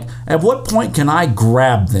rookie, I'm like, at what point can I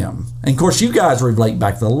grab them? And of course, you guys relate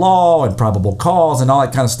back to the law and probable cause and all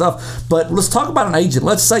that kind of stuff. But let's talk about an agent.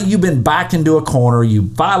 Let's say you've been backed into a corner, you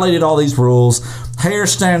violated all these rules, hair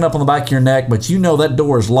standing up on the back of your neck, but that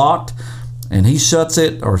door is locked, and he shuts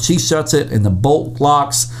it or she shuts it, and the bolt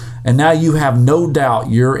locks. And now you have no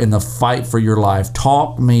doubt you're in the fight for your life.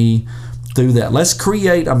 Talk me through that. Let's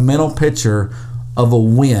create a mental picture of a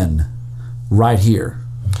win right here.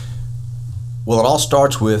 Well, it all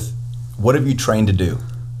starts with, what have you trained to do?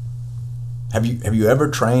 Have you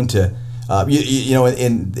ever trained to,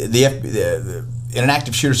 in an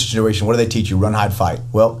active shooter situation, what do they teach you? Run, hide, fight.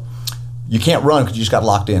 Well, you can't run because you just got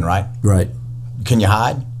locked in, right? Right. Can you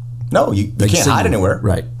hide? No, you can't hide anywhere.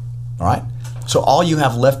 Right. All right. So all you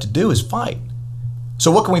have left to do is fight.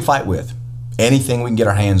 So what can we fight with? Anything we can get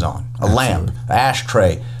our hands on. A lamp, an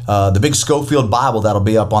ashtray, the big Schofield Bible that'll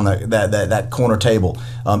be up on that corner table.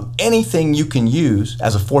 Anything you can use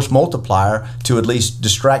as a force multiplier to at least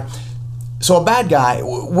distract. So a bad guy,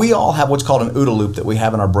 we all have what's called an OODA loop that we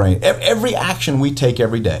have in our brain. Every action we take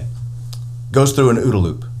every day goes through an OODA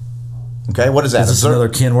loop. Okay, what is that? Is this another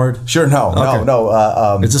Ken word? Sure,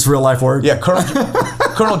 no. Is this a real life word? Yeah,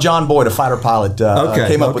 Colonel John Boyd, a fighter pilot,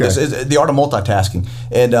 came up with this. It's the art of multitasking.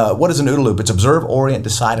 And what is an OODA loop? It's observe, orient,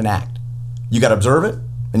 decide, and act. You got to observe it,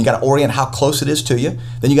 and you got to orient how close it is to you.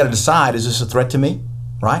 Then you got to decide, is this a threat to me?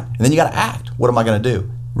 Right? And then you got to act. What am I going to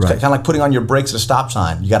do? Right. It's kind of like putting on your brakes at a stop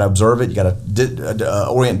sign. You got to observe it, you got to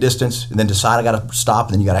orient distance, and then decide I got to stop,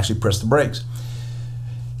 and then you got to actually press the brakes.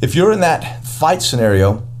 If you're in that fight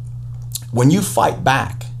scenario, when you fight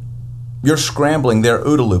back, you're scrambling their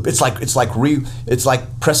OODA loop. It's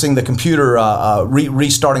like pressing the computer,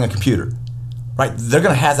 restarting a computer, right? They're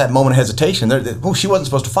going to have that moment of hesitation. Oh, she wasn't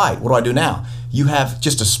supposed to fight. What do I do now? You have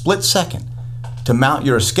just a split second to mount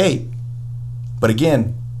your escape. But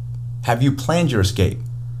again, have you planned your escape?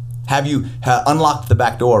 Have you unlocked the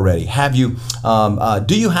back door already? Have you?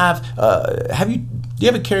 Do you have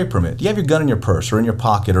a carry permit? Do you have your gun in your purse or in your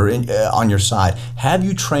pocket or on your side? Have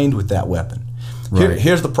you trained with that weapon? Right.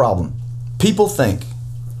 Here's the problem. People think,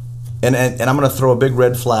 and I'm going to throw a big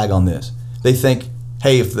red flag on this. They think,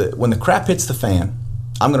 hey, when the crap hits the fan,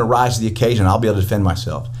 I'm going to rise to the occasion. I'll be able to defend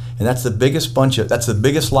myself. And that's the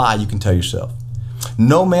biggest lie you can tell yourself.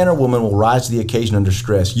 No man or woman will rise to the occasion under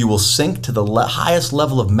stress. You will sink to the highest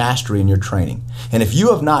level of mastery in your training. And if you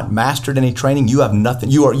have not mastered any training, you have nothing.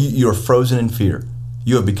 You are frozen in fear.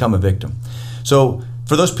 You have become a victim. So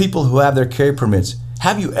for those people who have their carry permits,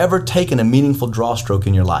 have you ever taken a meaningful draw stroke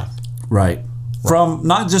in your life? Right. From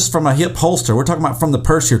not just from a hip holster, we're talking about from the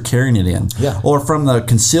purse you're carrying it in, or from the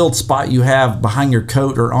concealed spot you have behind your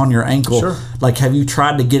coat or on your ankle. Sure. Like, have you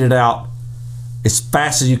tried to get it out as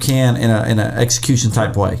fast as you can in an execution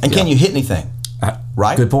type way? And can you hit anything?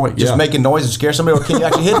 Right? Good point. Just making noise and scare somebody, or can you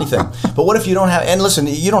actually hit anything? But what if you don't have, and listen,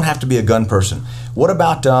 you don't have to be a gun person. What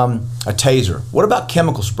about a taser? What about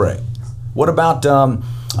chemical spray? What about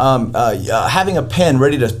having a pen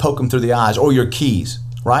ready to poke them through the eyes, or your keys,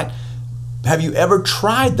 right? Have you ever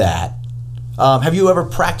tried that Have you ever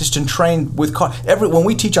practiced and trained with car? When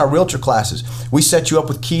we teach our realtor classes, we set you up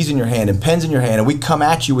with keys in your hand and pens in your hand, and we come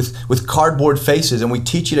at you with cardboard faces, and we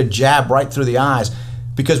teach you to jab right through the eyes,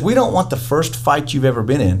 because we don't want the first fight you've ever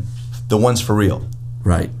been in, the ones for real.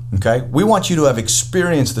 Right. Okay? We want you to have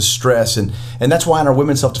experienced the stress, and that's why in our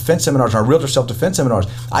women's self-defense seminars, our realtor self-defense seminars,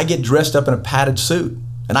 I get dressed up in a padded suit.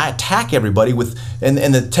 And I attack everybody with, and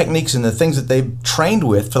the techniques and the things that they've trained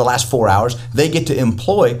with for the last 4 hours, they get to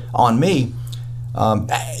employ on me.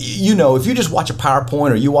 If you just watch a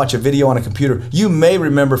PowerPoint or you watch a video on a computer, you may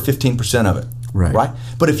remember 15% of it. Right?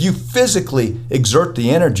 But if you physically exert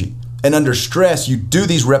the energy, and under stress, you do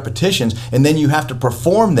these repetitions, and then you have to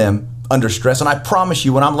perform them under stress. And I promise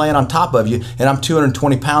you, when I'm laying on top of you and I'm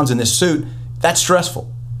 220 pounds in this suit, that's stressful.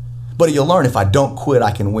 But you'll learn, if I don't quit,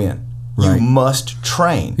 I can win. Right. You must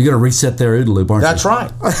train. You're going to reset their OODA loop, aren't That's you?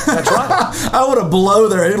 Right. That's right. I want to blow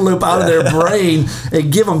their OODA loop out of their brain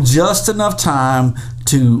and give them just enough time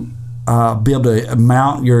to be able to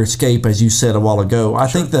mount your escape, as you said a while ago. I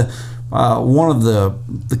think one of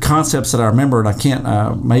the concepts that I remember, and I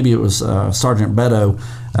can't, maybe it was Sergeant Beto,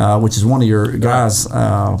 which is one of your guys.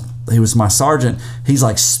 He was my sergeant. He's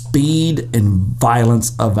like speed and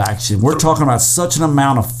violence of action. We're talking about such an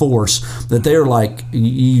amount of force that they're like,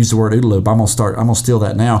 you use the word OODA loop. I'm gonna steal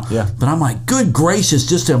that now. Yeah. But I'm like, good gracious,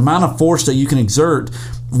 just the amount of force that you can exert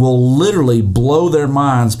will literally blow their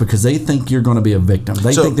minds, because they think you're going to be a victim.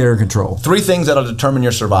 They think they're in control. 3 things that'll determine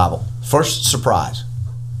your survival. First, surprise.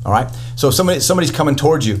 All right. So if somebody's coming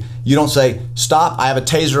towards you, you don't say, "Stop! I have a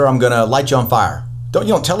taser. I'm going to light you on fire." You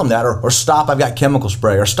don't tell them that, or "Stop! I've got chemical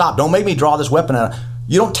spray," or "Stop! Don't make me draw this weapon out."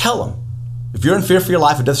 You don't tell them. If you're in fear for your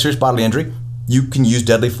life or death, serious bodily injury, you can use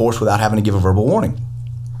deadly force without having to give a verbal warning.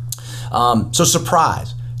 So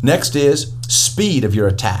surprise. Next is speed of your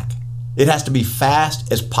attack. It has to be fast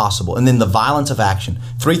as possible, and then the violence of action.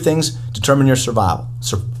 3 things determine your survival: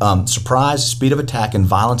 surprise, speed of attack, and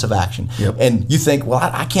violence of action. Yep. And you think, well,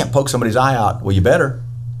 I can't poke somebody's eye out. Well, you better.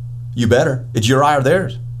 You better. It's your eye or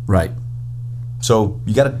theirs. Right. So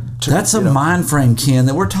you got to. That's a mind frame, Ken,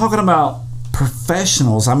 that we're talking about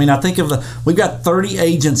professionals. I mean, I think we've got 30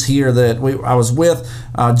 agents here that I was with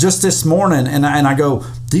just this morning, and I go,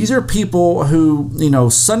 these are people who,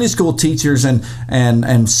 Sunday school teachers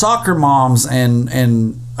and soccer moms and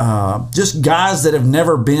just guys that have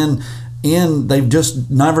never been they've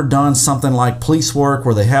just never done something like police work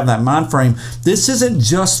where they have that mind frame. This isn't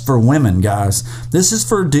just for women, guys. This is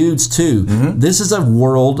for dudes too. Mm-hmm. This is a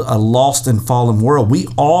lost and fallen world. We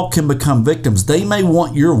all can become victims. They may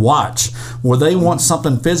want your watch, or they want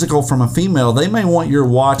something physical from a female. They may want your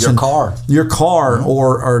watch, your car, mm-hmm.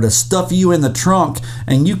 or to stuff you in the trunk,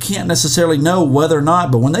 and you can't necessarily know whether or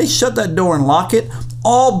not. But when they shut that door and lock it,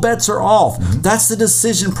 all bets are off. Mm-hmm. That's the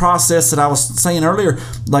decision process that I was saying earlier.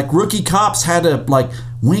 Like, rookie cops had to,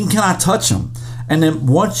 when can I touch them? And then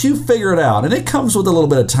once you figure it out, and it comes with a little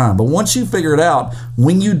bit of time, but once you figure it out,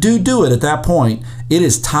 when you do it at that point, it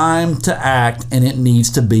is time to act, and it needs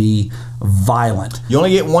to be violent. You only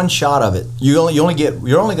get one shot of it. You're only going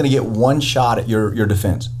to get one shot at your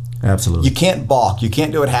defense. Absolutely. You can't balk. You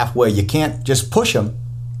can't do it halfway. You can't just push them.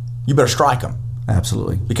 You better strike them.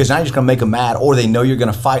 Absolutely. Because now you're just going to make them mad, or they know you're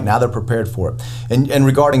going to fight. Now they're prepared for it. And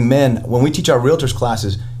regarding men, when we teach our realtors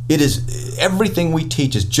classes, everything we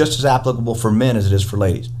teach is just as applicable for men as it is for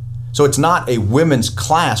ladies. So it's not a women's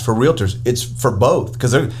class for realtors. It's for both,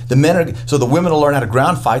 because the women will learn how to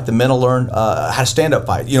ground fight. The men will learn how to stand up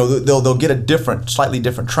fight. They'll get a slightly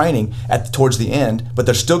different training towards the end, but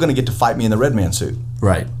they're still going to get to fight me in the red man suit.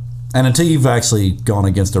 Right. And until you've actually gone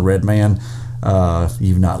against a red man,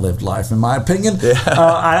 you've not lived life, in my opinion. Yeah.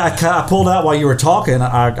 I pulled out while you were talking.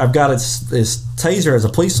 I've got this taser as a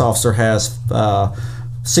police officer has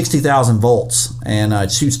 60,000 volts, and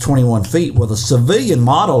it shoots 21 feet. Well, the civilian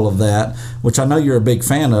model of that, which I know you're a big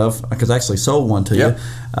fan of, because I actually sold one to you,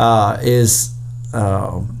 is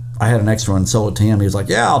I had an extra one, sold it to him. He was like,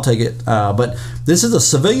 "Yeah, I'll take it." But this is a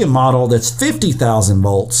civilian model that's 50,000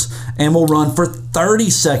 volts and will run for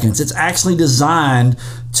 30 seconds. It's actually designed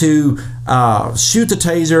to shoot the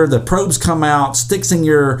taser. The probes come out, sticks in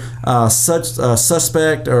your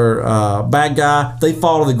suspect or bad guy. They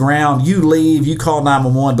fall to the ground. You leave. You call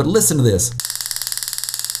 911. But listen to this.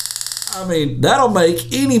 I mean, that'll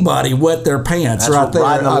make anybody wet their pants. That's right there.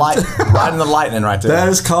 Riding the lightning right there. That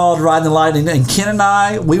is called riding the lightning. And Ken and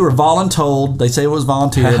I, we were voluntold. They say it was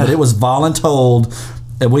volunteer, but it was voluntold.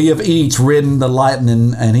 And we have each ridden the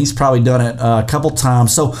lightning, and he's probably done it a couple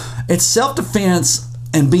times. So it's self-defense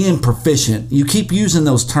and being proficient. You keep using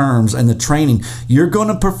those terms and the training. You're going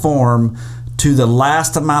to perform to the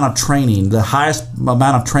last amount of training, the highest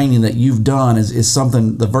amount of training that you've done is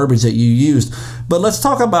something, the verbiage that you used. But let's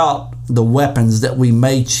talk about the weapons that we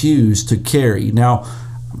may choose to carry. Now,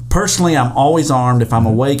 personally, I'm always armed. If I'm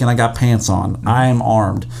awake and I got pants on, I am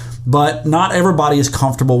armed. But not everybody is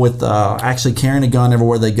comfortable with actually carrying a gun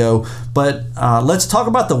everywhere they go. But let's talk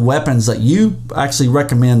about the weapons that you actually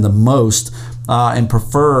recommend the most and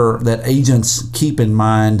prefer that agents keep in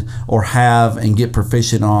mind or have and get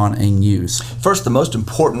proficient on and use. First, the most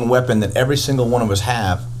important weapon that every single one of us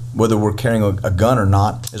have, whether we're carrying a gun or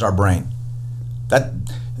not, is our brain.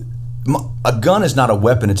 A gun is not a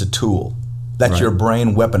weapon, it's a tool that your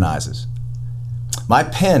brain weaponizes. My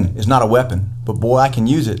pen is not a weapon, but boy, I can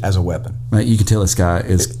use it as a weapon. Man, you can tell this guy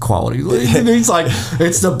is quality. He's like,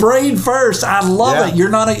 it's the brain first. I love it. You're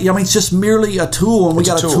not. I mean, it's just merely a tool, and we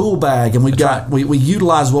got a tool bag, and we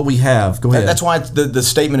utilize what we have. Go ahead. That's why the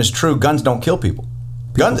statement is true. Guns don't kill people.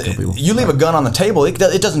 You leave a gun on the table, it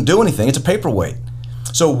doesn't do anything. It's a paperweight.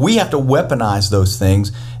 So we have to weaponize those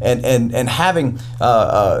things, and having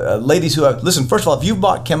ladies who have, listen, first of all, if you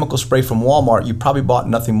bought chemical spray from Walmart, you probably bought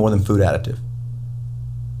nothing more than food additive.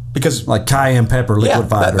 Because like cayenne pepper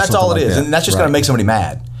liquefied, that's all it is, and that's just going to make somebody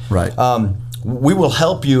mad. Right. We will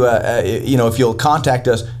help you. If you'll contact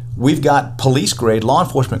us, we've got police grade, law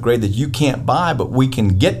enforcement grade that you can't buy, but we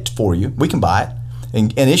can get for you. We can buy it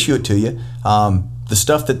and issue it to you. The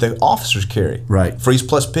stuff that the officers carry. Right. Freeze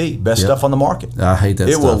Plus P, best stuff on the market. I hate that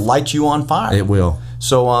stuff. It will light you on fire. It will.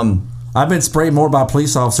 So I've been sprayed more by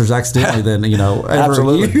police officers accidentally than ever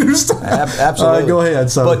absolutely used. Absolutely. Go ahead.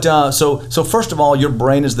 So first of all, your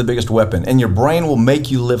brain is the biggest weapon, and your brain will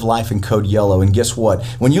make you live life in code yellow. And guess what?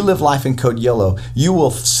 When you live life in code yellow, you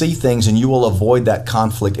will see things and you will avoid that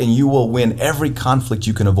conflict, and you will win every conflict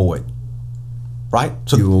you can avoid. Right?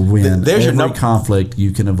 So you will win every conflict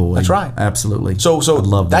you can avoid. That's right. Absolutely. So I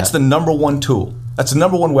love that. That's the number one tool. That's the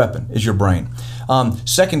number one weapon is your brain.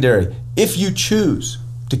 Secondary, if you choose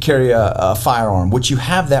to carry a firearm, which you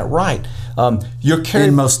have that right, you're carrying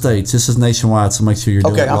in most states. This is nationwide, so make sure you're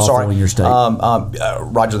doing it lawful in your state.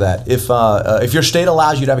 Roger that. If your state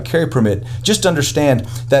allows you to have a carry permit, just understand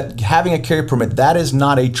that having a carry permit, that is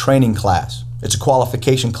not a training class. It's a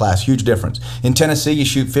qualification class, huge difference. In Tennessee, you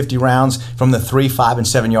shoot 50 rounds from the 3, 5, and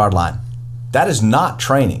 7 yard line. That is not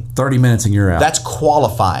training. 30 minutes and you're out. That's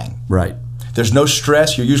qualifying. Right. There's no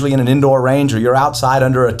stress. You're usually in an indoor range or you're outside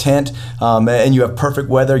under a tent and you have perfect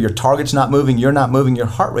weather. Your target's not moving. You're not moving. Your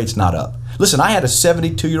heart rate's not up. Listen, I had a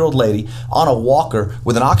 72-year-old lady on a walker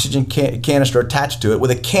with an oxygen canister attached to it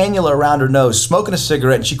with a cannula around her nose, smoking a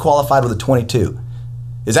cigarette, and she qualified with a 22.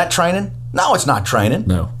 Is that training? No, it's not training.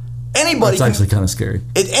 No. Anybody. It's actually kind of scary.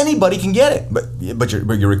 Anybody can get it, but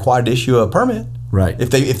you're required to issue a permit. Right. If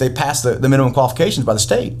they pass the minimum qualifications by the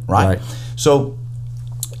state, right? So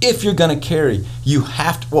if you're going to carry, you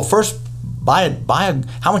have to, well, first buy a.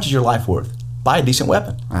 How much is your life worth? Buy a decent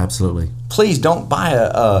weapon. Absolutely. Please don't buy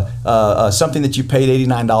a something that you paid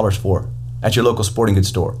 $89 for at your local sporting goods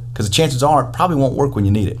store, because the chances are it probably won't work when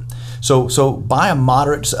you need it. So buy a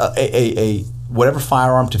moderate a whatever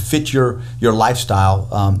firearm to fit your lifestyle.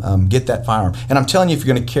 Get that firearm. And I'm telling you, if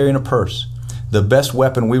you're going to carry in a purse, the best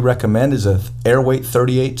weapon we recommend is a Airweight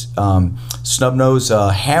 38 snub nose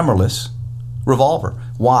hammerless revolver.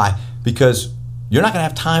 Why? Because you're not going to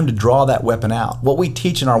have time to draw that weapon out. What we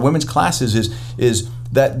teach in our women's classes is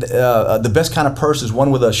that the best kind of purse is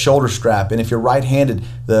one with a shoulder strap, and if you're right-handed,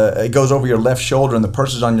 it goes over your left shoulder, and the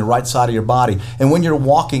purse is on your right side of your body. And when you're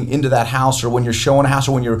walking into that house, or when you're showing a house,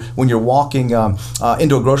 or when you're walking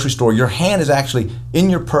into a grocery store, your hand is actually in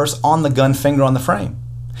your purse on the gun, finger on the frame.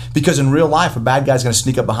 Because in real life, a bad guy's going to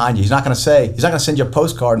sneak up behind you. He's not going to send you a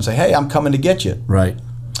postcard and say, "Hey, I'm coming to get you." Right.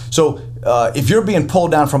 So if you're being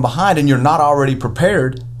pulled down from behind and you're not already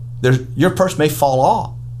prepared, your purse may fall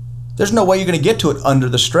off. There's no way you're going to get to it under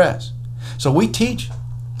the stress. So we teach,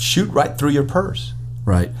 shoot right through your purse.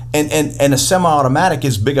 Right. And a semi-automatic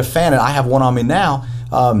is big a fan, and I have one on me now,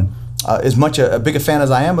 as much a big a fan as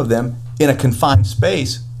I am of them, in a confined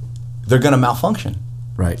space, they're going to malfunction.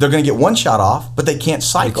 Right. They're going to get one shot off, but they can't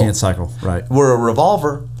cycle. They can't cycle, right. Where a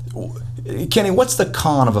revolver, Kenny, what's the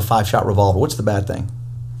con of a 5-shot revolver? What's the bad thing?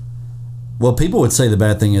 Well, people would say the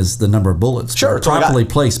bad thing is the number of bullets. Sure. A properly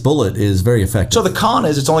placed bullet is very effective. So the con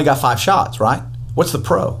is it's only got 5 shots, right? What's the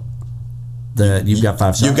pro? That you've got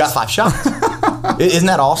 5 shots. You've got 5 shots. Isn't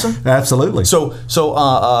that awesome? Absolutely. So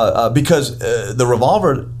because the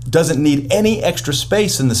revolver doesn't need any extra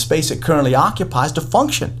space in the space it currently occupies to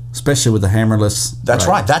function. Especially with the hammerless. That's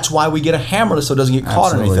right. That's why we get a hammerless so it doesn't get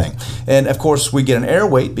caught in anything. And of course we get an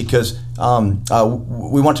Airweight because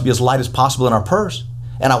we want it to be as light as possible in our purse.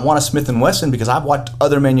 and I want a Smith & Wesson because I've watched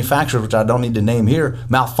other manufacturers, which I don't need to name here,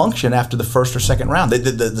 malfunction after the first or second round.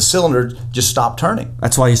 The cylinder just stopped turning.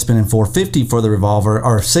 That's why you're spending $450 for the revolver,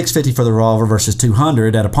 or $650 for the revolver versus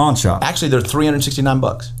 $200 at a pawn shop. Actually, they're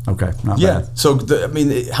 $369. Okay, not Yeah. bad. So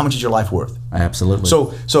how much is your life worth? Absolutely.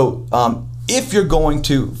 So if you're going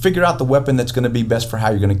to figure out the weapon that's going to be best for how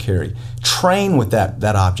you're going to carry, train with that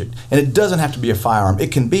object. And it doesn't have to be a firearm.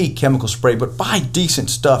 It can be chemical spray, but buy decent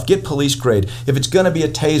stuff. Get police grade. If it's going to be a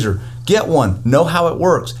taser, get one. Know how it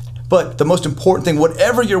works. But the most important thing,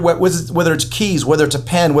 whatever your weapon, whether it's keys, whether it's a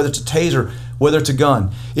pen, whether it's a taser, whether it's a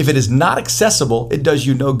gun, if it is not accessible, it does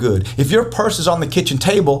you no good. If your purse is on the kitchen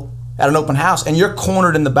table at an open house and you're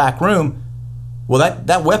cornered in the back room, well,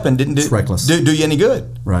 that weapon didn't do you any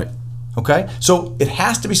good. Right. Okay? So it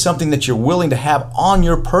has to be something that you're willing to have on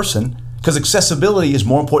your person, because accessibility is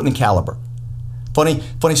more important than caliber.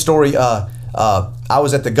 Funny story, I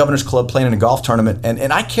was at the Governor's Club playing in a golf tournament,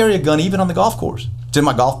 and I carry a gun even on the golf course. It's in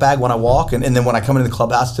my golf bag when I walk, and then when I come into the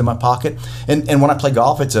clubhouse, it's in my pocket. And when I play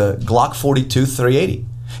golf, it's a Glock 42 380.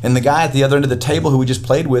 And the guy at the other end of the table who we just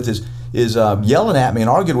played with is yelling at me and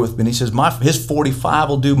arguing with me, and he says, his 45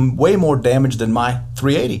 will do way more damage than my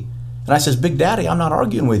 380. And I says, Big Daddy, I'm not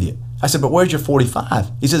arguing with you. I said, but where's your 45?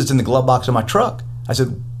 He says, it's in the glove box of my truck. I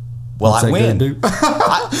said, well, I win.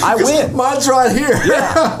 I win. Mine's right here.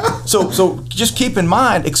 Yeah. So just keep in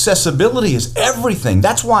mind, accessibility is everything.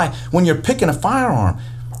 That's why when you're picking a firearm,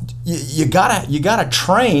 you gotta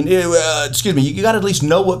train. You gotta at least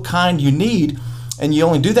know what kind you need, and you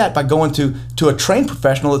only do that by going to a trained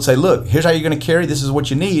professional that say, look, here's how you're going to carry. This is what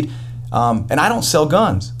you need. And I don't sell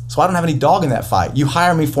guns, so I don't have any dog in that fight. You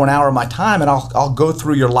hire me for an hour of my time, and I'll go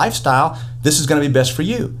through your lifestyle. This is going to be best for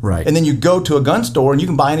you. Right. And then you go to a gun store and you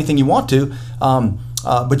can buy anything you want to,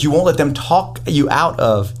 but you won't let them talk you out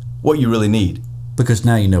of what you really need. Because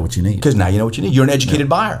now you know what you need. You're an educated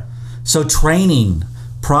buyer. So training,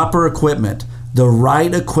 proper equipment, the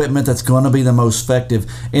right equipment that's going to be the most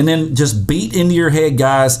effective, and then just beat into your head,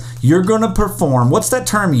 guys, you're going to perform. What's that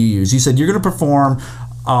term you use? You said you're going to perform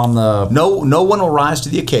on the... No one will rise to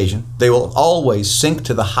the occasion. They will always sink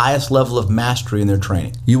to the highest level of mastery in their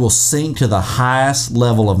training. You will sink to the highest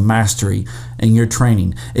level of mastery in your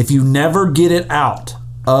training. If you never get it out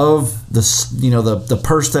of the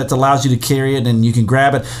purse that allows you to carry it and you can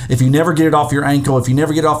grab it, if you never get it off your ankle, if you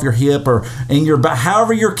never get it off your hip or in your back,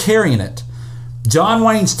 however you're carrying it, John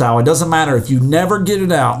Wayne style, it doesn't matter. If you never get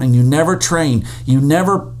it out and you never train, you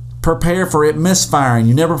never prepare for it misfiring,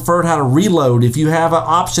 you never preferred how to reload, if you have an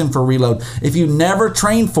option for reload, if you never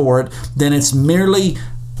train for it, then it's merely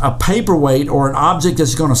a paperweight or an object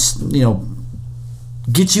that's going to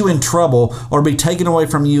get you in trouble or be taken away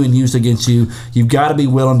from you and used against you. You've got to be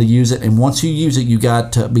willing to use it, and once you use it, you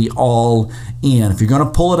got to be all in. If you're going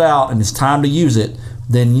to pull it out and it's time to use it,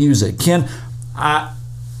 then use it. Ken,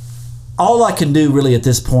 all I can do really at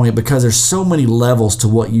this point, because there's so many levels to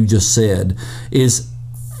what you just said, is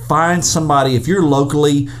find somebody. If you're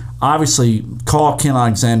locally, obviously call Ken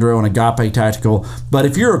Alexandro and Agape Tactical, but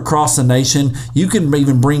if you're across the nation, you can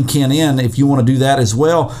even bring Ken in if you want to do that as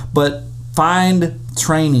well. But find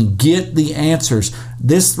training, get the answers.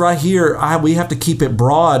 This right here, we have to keep it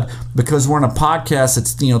broad because we're in a podcast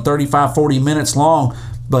that's 35, 40 minutes long,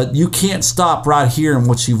 but you can't stop right here in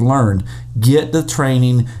what you've learned. Get the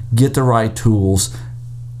training, get the right tools,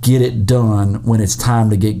 get it done when it's time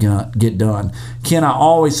to get done. Ken, I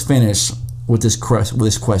always finish with this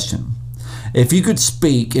question. If you could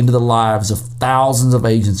speak into the lives of thousands of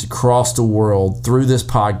agents across the world through this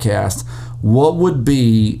podcast, what would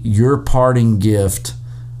be your parting gift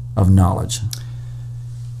of knowledge?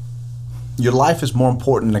 Your life is more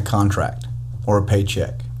important than a contract or a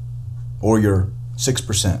paycheck or your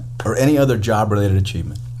 6% or any other job-related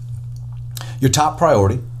achievement. Your top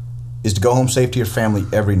priority is to go home safe to your family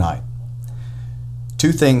every night.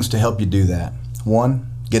 2 things to help you do that. 1,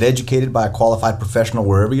 get educated by a qualified professional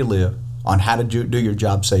wherever you live on how to do your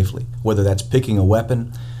job safely, whether that's picking a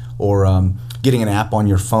weapon or getting an app on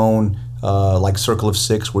your phone like Circle of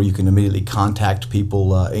 6 where you can immediately contact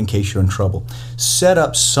people in case you're in trouble. Set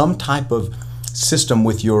up some type of system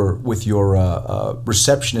with your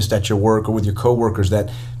receptionist at your work or with your coworkers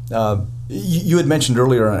that you had mentioned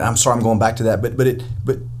earlier, and I'm sorry I'm going back to that,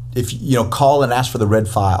 but if call and ask for the red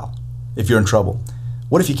file if you're in trouble.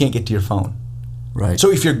 What if you can't get to your phone? Right.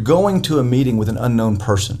 So if you're going to a meeting with an unknown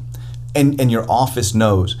person and your office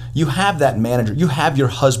knows, you have that manager, you have your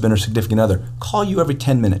husband or significant other call you every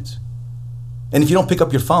 10 minutes. And if you don't pick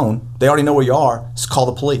up your phone, they already know where you are, just call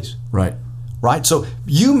the police. Right. Right? So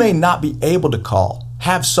you may not be able to call.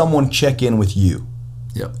 Have someone check in with you.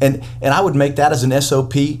 Yep. And I would make that as an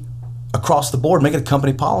SOP across the board, make it a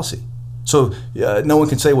company policy. So no one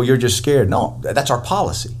can say, well, you're just scared. No, that's our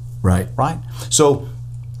policy. Right. Right? So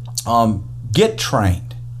get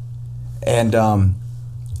trained. And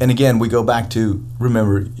again, we go back to,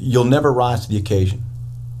 remember, you'll never rise to the occasion.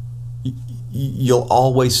 You'll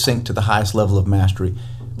always sink to the highest level of mastery.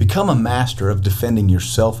 Become a master of defending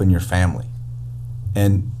yourself and your family,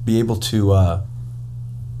 and be able to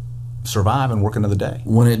survive and work another day.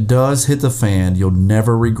 When it does hit the fan, you'll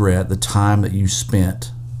never regret the time that you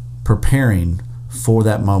spent preparing for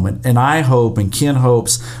that moment. And I hope, and Ken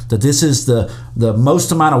hopes, that this is the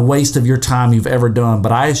most amount of waste of your time you've ever done.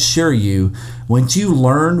 But I assure you, once you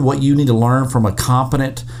learn what you need to learn from a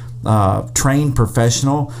competent, trained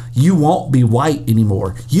professional, you won't be white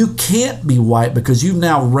anymore. You can't be white because you've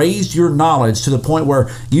now raised your knowledge to the point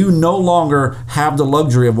where you no longer have the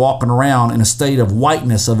luxury of walking around in a state of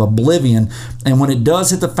whiteness, of oblivion. And when it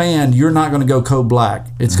does hit the fan, you're not going to go code black.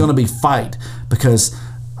 It's going to be fight, because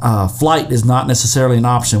flight is not necessarily an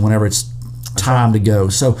option whenever it's time to go.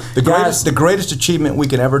 So the greatest achievement we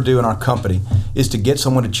can ever do in our company is to get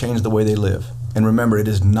someone to change the way they live. And remember, it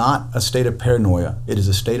is not a state of paranoia. It is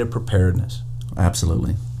a state of preparedness.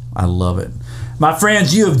 Absolutely. I love it. My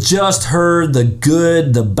friends, you have just heard the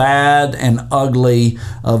good, the bad, and ugly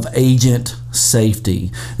of agent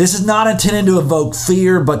safety. This is not intended to evoke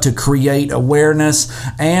fear, but to create awareness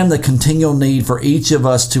and the continual need for each of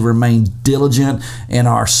us to remain diligent in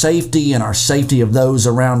our safety and our safety of those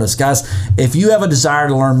around us. Guys, if you have a desire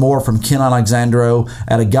to learn more from Ken Alexandro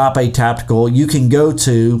at Agape Tactical, you can go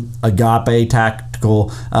to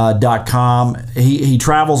agapetactical.com. He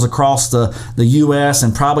travels across the U.S.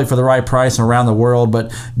 and probably for the right price and around the world,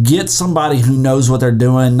 but get somebody who knows what they're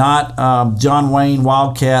doing, not John Wayne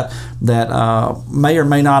Wildcat that may or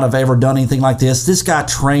may not have ever done anything like this. This guy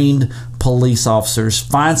trained police officers.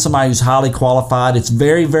 Find somebody who's highly qualified. It's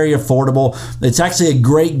very, very affordable. It's actually a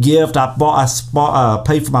great gift. I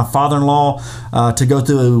paid for my father-in-law to go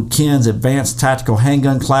through Ken's advanced tactical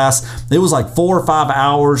handgun class. It was like 4 or 5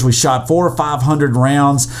 hours. We shot 400 or 500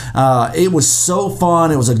 rounds. It was so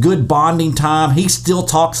fun. It was a good bonding time. He still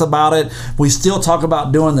talks about it. We still talk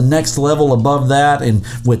about doing the next level above that, and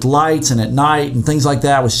with lights and at night and things like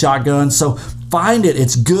that with shotguns. So find it.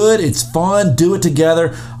 It's good. It's fun. Do it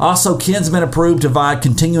together. Also, Ken's been approved to provide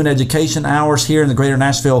continuing education hours here in the greater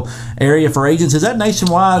Nashville area for agents. Is that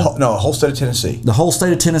nationwide? No, whole state of Tennessee. The whole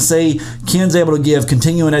state of Tennessee. Ken's able to give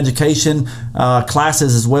continuing education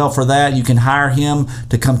classes as well for that. You can hire him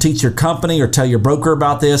to come teach your company or tell your broker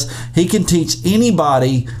about this. He can teach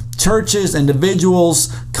anybody, churches,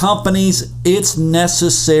 individuals, companies. It's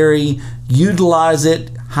necessary. Utilize it.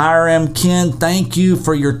 Hire him. Ken, thank you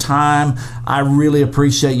for your time. I really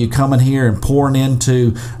appreciate you coming here and pouring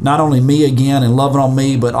into not only me again and loving on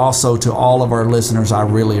me, but also to all of our listeners. I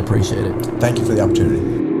really appreciate it. Thank you for the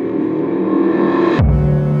opportunity.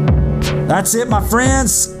 That's it, my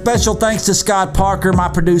friends. Special thanks to Scott Parker, my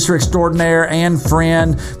producer extraordinaire and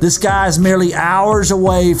friend. This guy is merely hours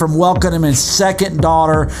away from welcoming his second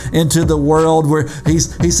daughter into the world, where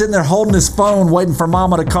he's sitting there holding his phone waiting for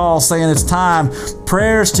mama to call saying it's time.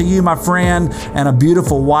 Prayers to you, my friend, and a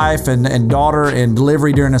beautiful wife and daughter in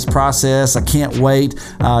delivery during this process. I can't wait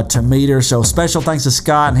to meet her. So special thanks to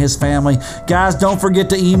Scott and his family. Guys, don't forget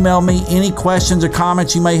to email me any questions or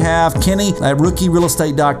comments you may have. Kenny at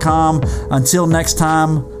rookierealestate.com. Until next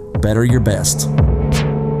time, better your best.